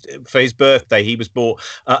for his birthday he was bought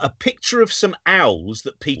a picture of some owls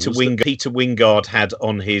that Peter Wingard had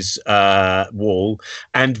on his wall,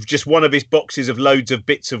 and just one of his boxes of loads of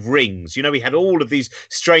bits of rings. He had all of these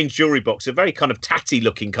strange jewelry boxes, very kind of tatty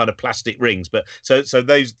looking kind of plastic rings. But so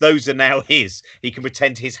those are now his. He can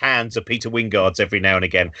pretend his hands are Peter Wingard's every now and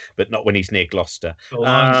again, but not when he's near Gloucester.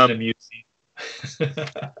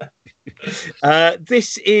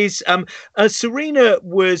 This is Serena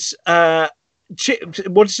was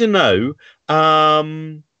wanted to know how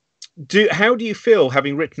do you feel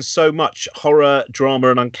having written so much horror,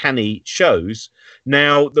 drama and uncanny shows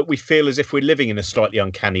now that we feel as if we're living in a slightly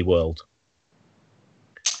uncanny world?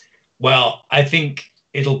 Well, I think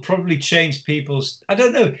it'll probably change people's, I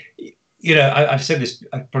don't know, I've said this,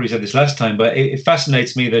 I probably said this last time, but it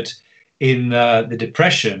fascinates me that in the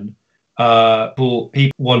Depression, people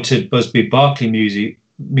wanted Busby Berkeley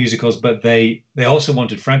musicals, but they also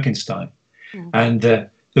wanted Frankenstein. And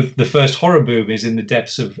the first horror boom is in the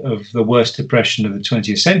depths of the worst depression of the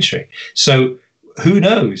 20th century. So who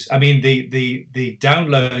knows? I mean, the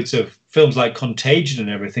downloads of films like Contagion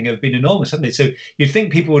and everything have been enormous, haven't they? So you'd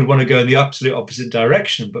think people would want to go in the absolute opposite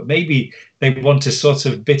direction, but maybe they want a sort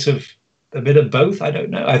of bit of both. I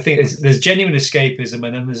don't know. I think there's genuine escapism,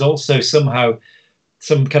 and then there's also somehow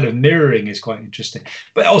some kind of mirroring is quite interesting.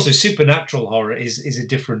 But also supernatural horror is a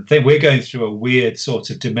different thing. We're going through a weird sort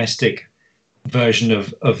of domestic version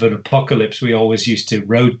of an apocalypse we always used to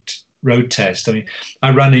road test. I mean, I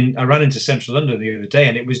ran into central London the other day,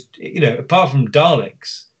 and it was, apart from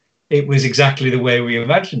Daleks, it was exactly the way we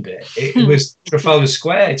imagined it. It was Trafalgar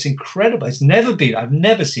Square. It's incredible. I've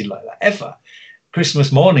never seen like that ever.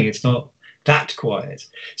 Christmas morning, it's not that quiet.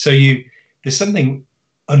 So there's something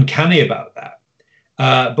uncanny about that.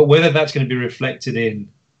 But whether that's going to be reflected in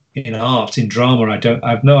art, in drama, I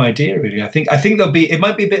have no idea really. I think it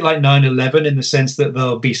might be a bit like 9/11 in the sense that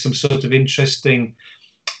there'll be some sort of interesting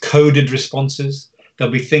coded responses.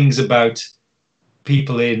 There'll be things about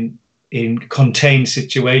people in contained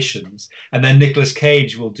situations, and then Nicolas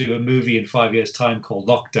Cage will do a movie in 5 years' time called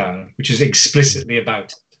Lockdown, which is explicitly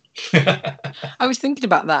about. I was thinking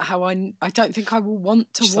about that, how I don't think I will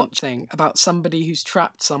want to watch thing about somebody who's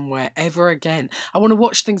trapped somewhere ever again. I want to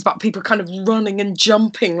watch things about people kind of running and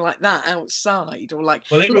jumping like that outside, or like.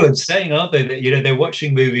 Well, everyone's saying, aren't they, that they're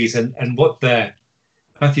watching movies and what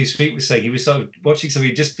Matthew Sweet was saying, he was sort of watching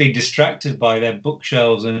somebody just being distracted by their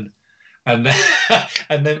bookshelves and and then,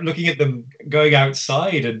 and then looking at them going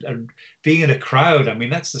outside and being in a crowd. I mean,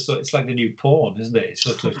 that's the sort. It's like the new porn, isn't it? It's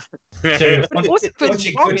sort of watching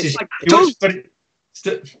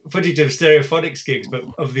footage of Stereophonics gigs, but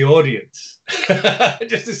of the audience,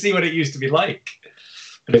 just to see what it used to be like.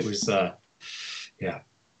 And it was,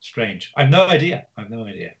 strange. I've no idea.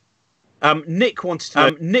 Nick wants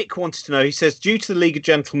to know. He says, due to the League of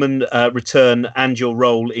Gentlemen return and your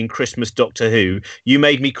role in Christmas Doctor Who, you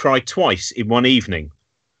made me cry twice in one evening.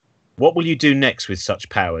 What will you do next with such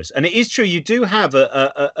powers? And it is true, you do have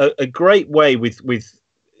a great way with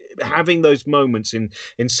having those moments in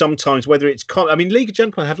sometimes, whether it's League of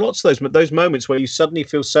Gentlemen have lots of those moments where you suddenly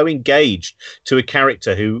feel so engaged to a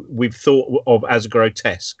character who we've thought of as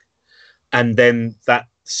grotesque, and then that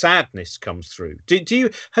sadness comes through.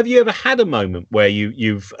 Have you ever had a moment where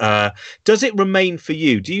you've does it remain for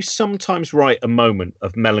you? Do you sometimes write a moment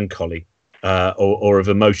of melancholy or of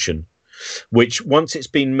emotion, which once it's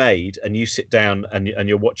been made and you sit down and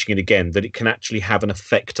you're watching it again, that it can actually have an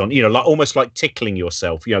effect on, like almost like tickling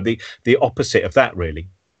yourself, the opposite of that, really?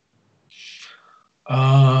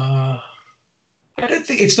 I don't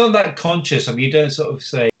think it's not that conscious. I mean, you don't sort of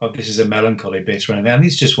say, "Oh, this is a melancholy bit," right? I mean,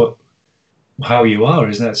 it's just how you are,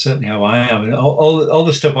 isn't that? Certainly how I am. And all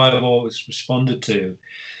the stuff I've always responded to,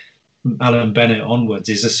 Alan Bennett onwards,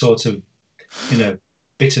 is a sort of,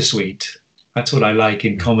 bittersweet. That's what I like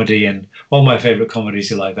in comedy, and all my favourite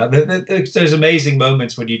comedies are like that. There's amazing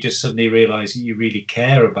moments when you just suddenly realise you really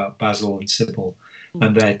care about Basil and Sybil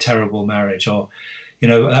and their terrible marriage, or,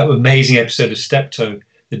 that amazing episode of Steptoe,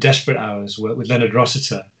 The Desperate Hours, with Leonard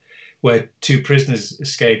Rossiter, where two prisoners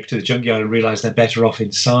escape to the junkyard and realise they're better off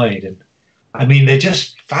inside. And I mean, they're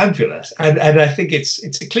just fabulous. And I think it's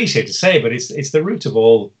a cliche to say, but it's the root of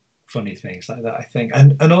all funny things like that, I think.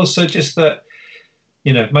 And also just that,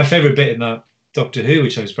 my favourite bit in that Doctor Who,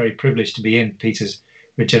 which I was very privileged to be in, Peter's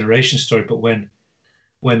regeneration story, but when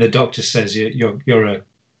the Doctor says you're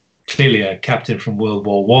clearly a captain from World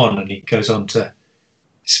War One, and he goes on to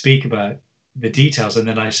speak about the details, and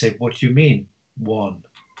then I say, "What do you mean, one?"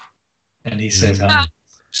 And he says,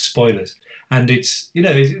 spoilers. And it's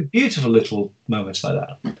beautiful little moments like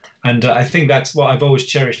that. And I think that's what I've always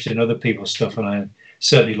cherished in other people's stuff, and I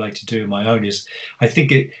certainly like to do in my own. Is I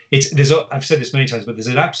think I've said this many times, but there's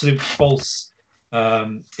an absolute false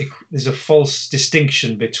there's a false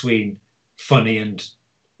distinction between funny and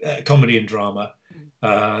comedy and drama.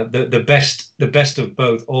 The best of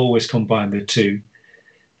both always combine the two.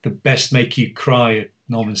 The best make you cry at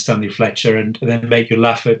Norman Stanley Fletcher, and then make you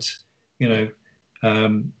laugh at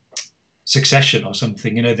Succession or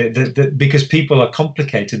something, because people are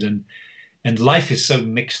complicated and life is so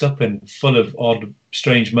mixed up and full of odd,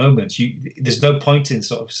 strange moments. There's no point in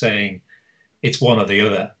sort of saying it's one or the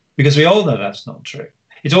other, because we all know that's not true.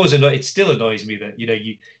 It still annoys me that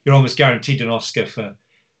you're almost guaranteed an Oscar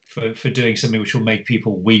for doing something which will make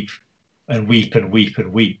people weep and weep and weep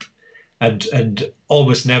and weep, and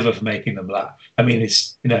almost never for making them laugh. I mean,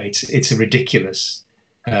 it's a ridiculous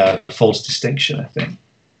false distinction, I think.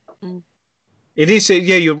 It is,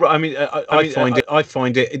 yeah. You're right. I mean, I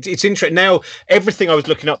find it. It's interesting now. Everything I was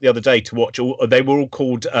looking up the other day to watch, they were all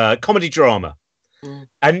called comedy drama,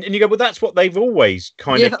 and you go, well, that's what they've always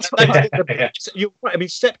kind of. That's you're right. I mean,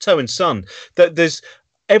 Steptoe and Son. There's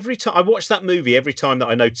every time I watch that movie, every time that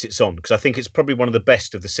I notice it's on, because I think it's probably one of the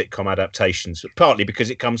best of the sitcom adaptations. Partly because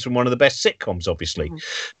it comes from one of the best sitcoms, obviously,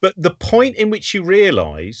 but the point in which you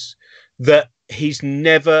realise that he's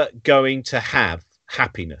never going to have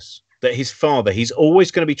happiness, that his father, he's always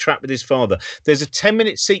going to be trapped with his father. There's a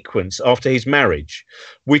 10-minute sequence after his marriage,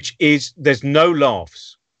 which is, there's no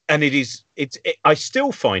laughs. And I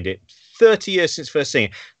still find it, 30 years since first seeing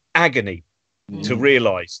it, agony to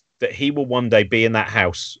realise that he will one day be in that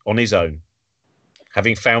house on his own,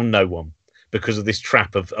 having found no one, because of this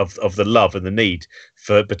trap of the love and the need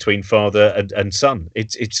between father and son.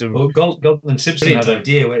 Goldman Simpson had an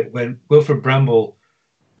idea when Wilfred Bramble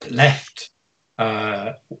left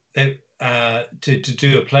to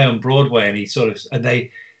do a play on Broadway, and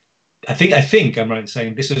I think I'm right in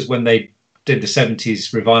saying this was when they did the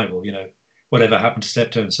 70s revival, whatever happened to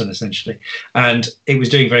Steptoe and Son, essentially, and it was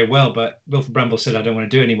doing very well. But Wilfred Bramble said, "I don't want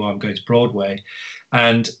to do it anymore. I'm going to Broadway,"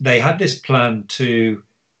 and they had this plan to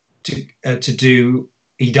do.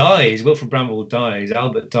 He dies. Wilfred Bramble dies.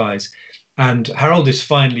 Albert dies, and Harold is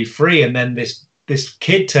finally free. And then this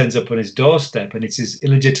kid turns up on his doorstep, and it's his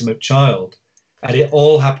illegitimate child. And it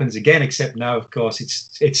all happens again, except now, of course,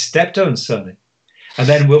 it's Steptoe and Son. And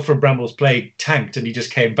then Wilfred Bramble's play tanked, and he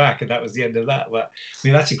just came back, and that was the end of that. But I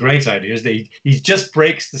mean, that's a great idea, isn't it? He just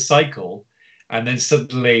breaks the cycle, and then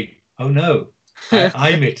suddenly, oh no,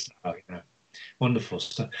 I'm it now, you know. Wonderful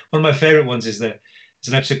stuff. One of my favourite ones is an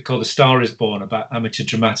episode called "The Star Is Born" about amateur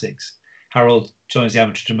dramatics. Harold joins the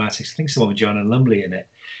amateur dramatics. I think it's the one with Joanna Lumley in it,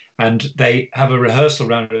 and they have a rehearsal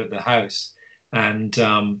round at the house, and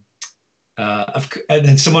then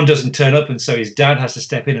someone doesn't turn up, and so his dad has to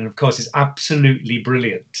step in, and of course it's absolutely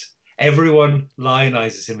brilliant. Everyone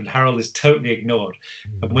lionizes him, and Harold is totally ignored.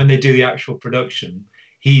 And when they do the actual production,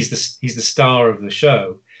 he's the star of the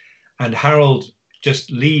show, and Harold just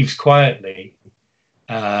leaves quietly.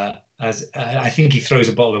 As I think he throws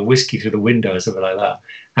a bottle of whiskey through the window or something like that,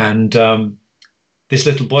 and this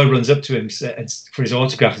little boy runs up to him for his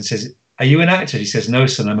autograph and says, "Are you an actor?" He says, "No,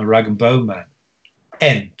 son, I'm a rag and bone man."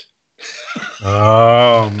 End.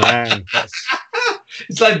 Oh man,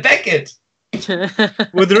 it's like Beckett.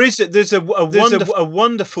 Well, there's a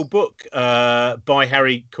wonderful book by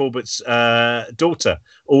Harry Corbett's daughter,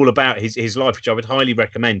 all about his life, which I would highly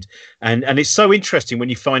recommend. And it's so interesting when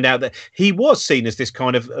you find out that he was seen as this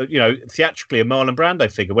kind of theatrically a Marlon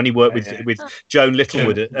Brando figure when he worked with Joan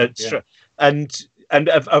Littlewood and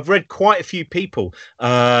I've read quite a few people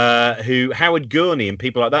who Howard Gurney and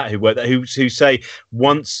people like that who say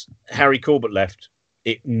once Harry Corbett left,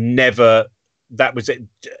 that was it.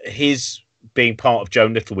 His being part of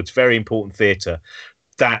Joan Littlewood's very important theatre,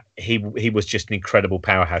 that he was just an incredible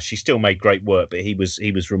powerhouse. She still made great work, but he was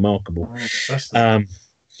remarkable. This is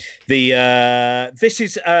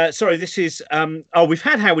we've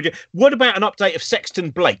had Howard. What about an update of Sexton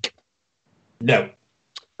Blake? No.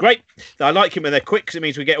 Great. I like him when they're quick because it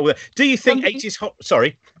means we get all the. Do you think 80s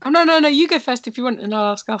Sorry. Oh no, you go first if you want, and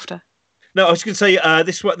I'll ask after. No, I was going to say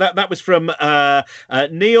that was from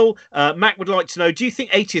Neil. Mac would like to know: do you think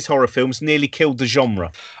 80s horror films nearly killed the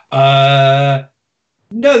genre? No,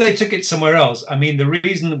 they took it somewhere else. I mean, the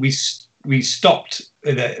reason we stopped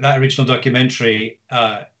that original documentary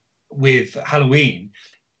with Halloween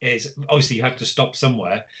is obviously you have to stop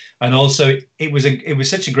somewhere, and also it was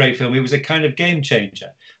such a great film. It was a kind of game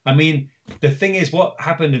changer. I mean, the thing is, what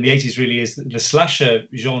happened in the 80s really is that the slasher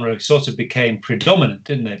genre sort of became predominant,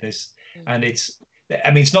 didn't it? And it's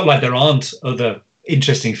not like there aren't other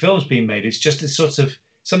interesting films being made. It's just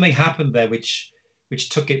something happened there which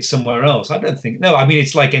took it somewhere else. I don't think. No, I mean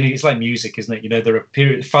it's like music, isn't it? You know, there are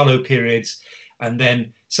fallow periods, and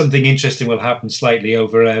then something interesting will happen slightly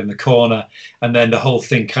over in the corner, and then the whole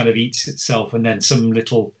thing kind of eats itself, and then some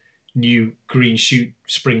little new green shoot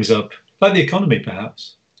springs up, like the economy,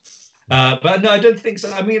 perhaps. But no, I don't think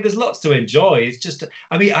so. I mean, there's lots to enjoy. It's just,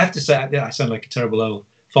 I mean, I have to say, I sound like a terrible old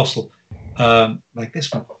fossil, like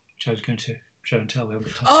this one, which I was going to show and tell the other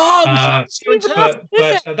time.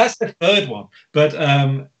 But that's the third one. But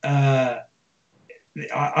I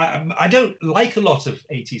don't like a lot of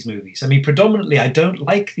 80s movies. I mean, predominantly, I don't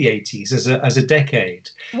like the 80s as a decade.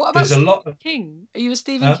 What about Stephen King? Are you a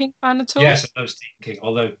Stephen King fan at all? Yes, I love Stephen King,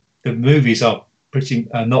 although the movies are pretty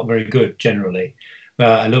not very good generally.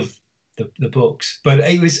 I love the books, but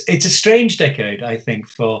it's a strange decade, I think,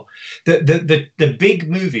 for the big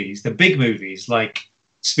movies like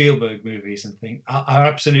Spielberg movies and things are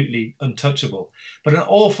absolutely untouchable. But an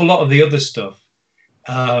awful lot of the other stuff,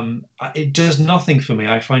 it does nothing for me.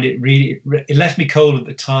 I find it left me cold at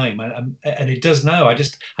the time, and it does now. I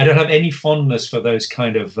don't have any fondness for those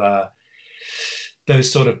kind of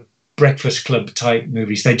those sort of Breakfast Club type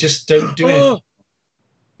movies. They just don't do it.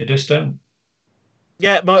 They just don't.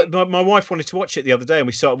 Yeah, my wife wanted to watch it the other day, and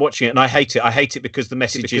we started watching it, and I hate it. I hate it because the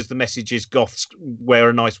message is goths wear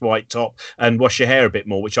a nice white top and wash your hair a bit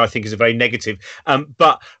more, which I think is a very negative.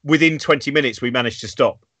 But within 20 minutes, we managed to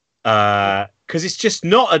stop because it's just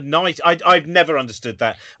not a nice. I've never understood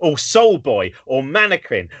that. Or Soul Boy, or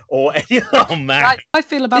Mannequin, or oh man. I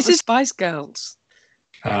feel about the Spice Girls.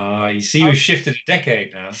 You see, we've shifted a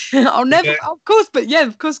decade now. I'll never, of course, because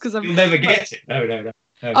you'll never get it. No.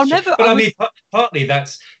 I'll never. But I mean, partly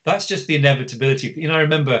that's just the inevitability. You know, I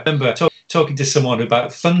remember talking to someone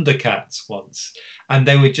about Thundercats once, and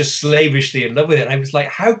they were just slavishly in love with it. And I was like,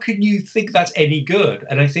 how can you think that's any good?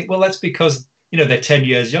 And I think, well, that's because they're 10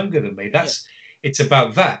 years younger than me. It's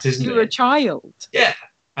about that, isn't it? You're a child. Yeah,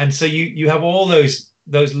 and so you have all those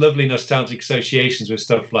lovely nostalgic associations with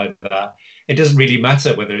stuff like that. It doesn't really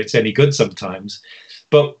matter whether it's any good sometimes.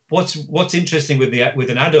 But what's interesting with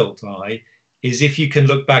an adult eye is if you can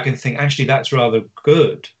look back and think, actually, that's rather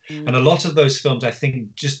good. And a lot of those films, I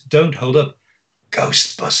think, just don't hold up.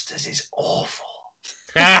 Ghostbusters is awful.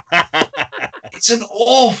 It's an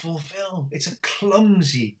awful film. It's a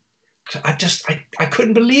clumsy. I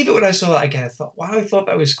couldn't believe it when I saw that again. I thought, wow, I thought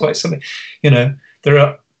that was quite something. There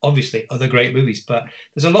are obviously other great movies, but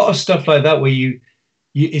there's a lot of stuff like that where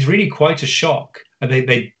it's really quite a shock. And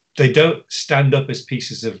they don't stand up as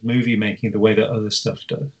pieces of movie making the way that other stuff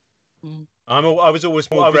does. I was always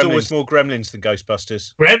more Gremlins than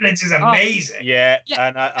Ghostbusters. Gremlins is amazing. Yeah,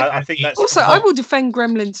 and I think that's also. I will defend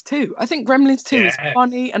Gremlins 2. I think Gremlins 2 is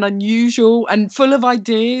funny and unusual and full of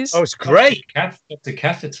ideas. Oh, it's great. Dr.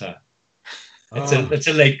 Catheter. It's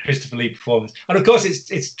a late Christopher Lee performance, and of course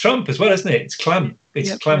it's Trump as well, isn't it? It's Clamp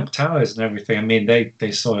Towers and everything. I mean,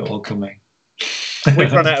 they saw it all coming.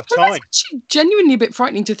 We've run out of time. It's actually genuinely a bit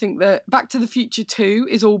frightening to think that Back to the Future 2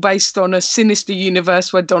 is all based on a sinister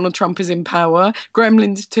universe where Donald Trump is in power.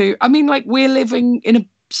 Gremlins 2. I mean, like, we're living in a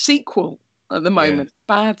sequel at the moment. Yeah.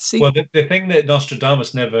 Bad sequel. Well, the thing that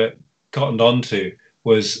Nostradamus never cottoned onto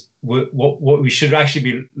was what we should actually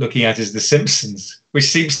be looking at is The Simpsons, which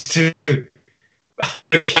seems to the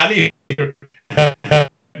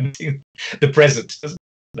present, doesn't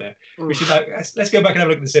it? We should let's go back and have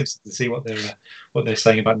a look at The Simpsons and see what they're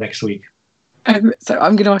saying about next week. So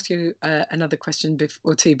I'm going to ask you another question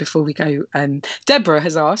or two before we go. Deborah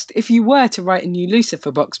has asked, if you were to write a new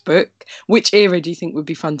Lucifer Box book, which era do you think would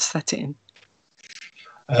be fun to set it in?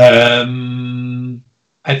 I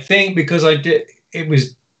think because it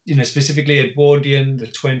was specifically Edwardian, the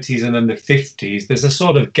 20s and then the 50s. There's a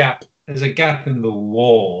sort of gap. There's a gap in the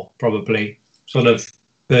war, probably sort of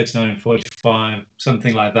 39 and 45,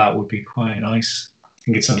 something like that would be quite nice. I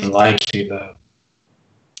think it's unlikely though.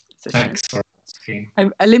 Thanks for asking.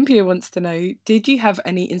 Olympia wants to know, did you have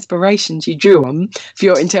any inspirations you drew on for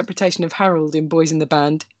your interpretation of Harold in Boys in the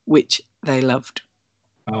Band, which they loved?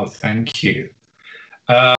 Oh, thank you.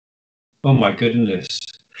 Oh my goodness.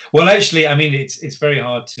 Well, actually, I mean, it's very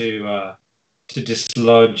hard to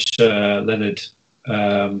dislodge Leonard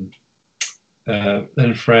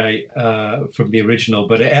Frey from the original,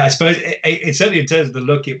 but I suppose it certainly, in terms of the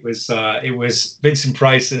look, it was Vincent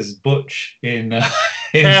Price's Butch in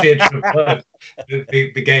Theatre of Blood,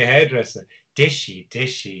 the gay hairdresser.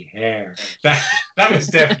 Dishy hair. That was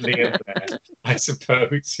definitely in there, I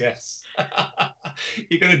suppose. Yes,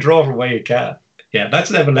 you're going to draw from where you can. Yeah,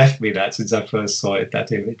 that's never left me. That since I first saw it,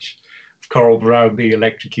 that image of Coral Brown being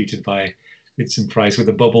electrocuted by Vincent Price with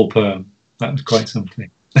a bubble perm. That was quite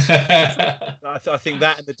something. I think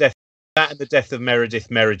that and the death of Meredith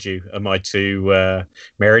Merridew are my two.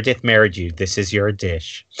 Meredith Merridew, this is your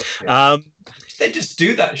dish. Yeah. They just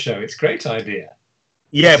do that show. It's a great idea.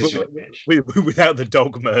 Yeah, but without the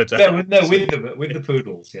dog murder. No, with the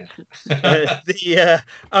poodles. Yeah.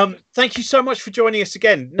 Thank you so much for joining us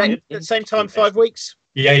again. At the same time, 5 weeks.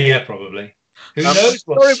 Yeah, probably. Who knows?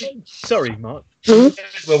 Sorry, Mark. Who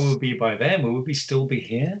knows where we'll be by then? Will we still be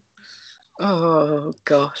here? Oh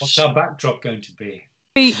gosh. What's our backdrop going to be?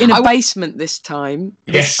 In a basement this time.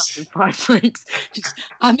 Yes. In 5 weeks.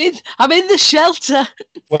 I'm in the shelter.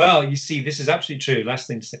 Well, you see, this is absolutely true. Last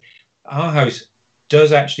thing to say, our house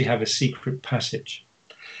does actually have a secret passage.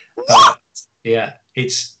 What? Yeah,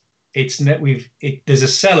 there's a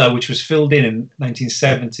cellar which was filled in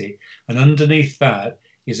 1970, and underneath that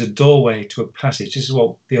is a doorway to a passage. This is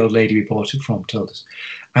what the old lady we bought it from told us,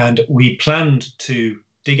 and we planned to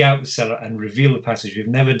dig out the cellar and reveal the passage. We've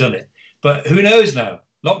never done it, but who knows now?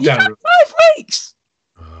 Lockdown. You've had 5 weeks.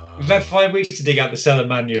 We've had 5 weeks to dig out the cellar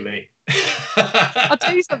manually. I'll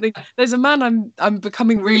tell you something. There's a man I'm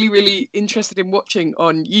becoming really, really interested in watching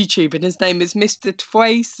on YouTube, and his name is Mr.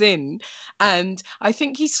 Tway Sin, and I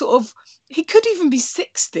think he could even be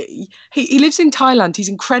 60. He lives in Thailand. He's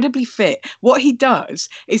incredibly fit. What he does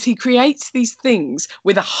is he creates these things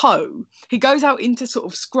with a hoe. He goes out into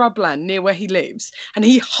sort of scrubland near where he lives, and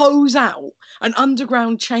he hoes out an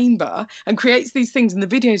underground chamber and creates these things. And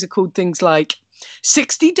the videos are called things like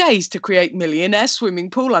 60 days to create millionaire swimming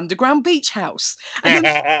pool underground beach house. And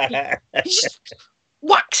then he just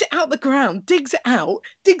whacks it out the ground, digs it out,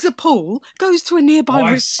 digs a pool, goes to a nearby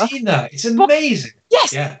river. I've seen that. It's amazing.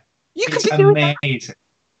 Yes. Yeah. You could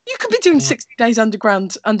be doing 60 days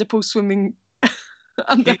underground, underpool swimming.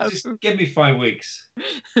 Just give me 5 weeks.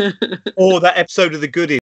 Or that episode of The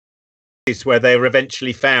Goodies where they were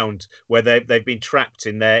eventually found, where they've been trapped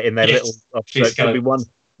in their little. So it could be one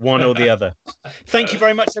or the other. Thank you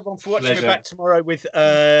very much, everyone, for watching. Pleasure. We're back tomorrow with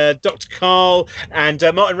Dr. Carl, and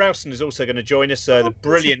Martin Rowson is also going to join us, the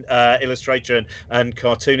brilliant illustrator and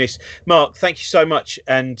cartoonist. Mark, thank you so much.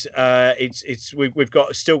 And we've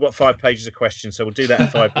still got 5 pages of questions, so we'll do that in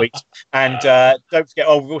 5 weeks. And don't forget,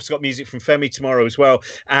 we've also got music from Femi tomorrow as well.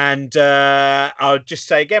 And I'll just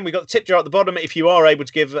say again, we've got the tip jar at the bottom. If you are able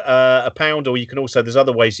to give £1, or you can also, there's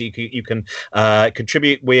other ways that you can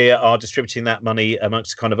contribute. We are distributing that money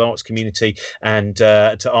amongst the kind of arts community and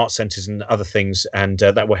to art centres and other things, and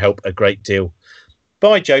that will help a great deal.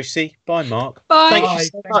 Bye, Josie. Bye, Mark. Bye. Thank you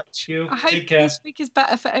so much. I hope this week is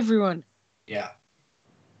better for everyone. Yeah.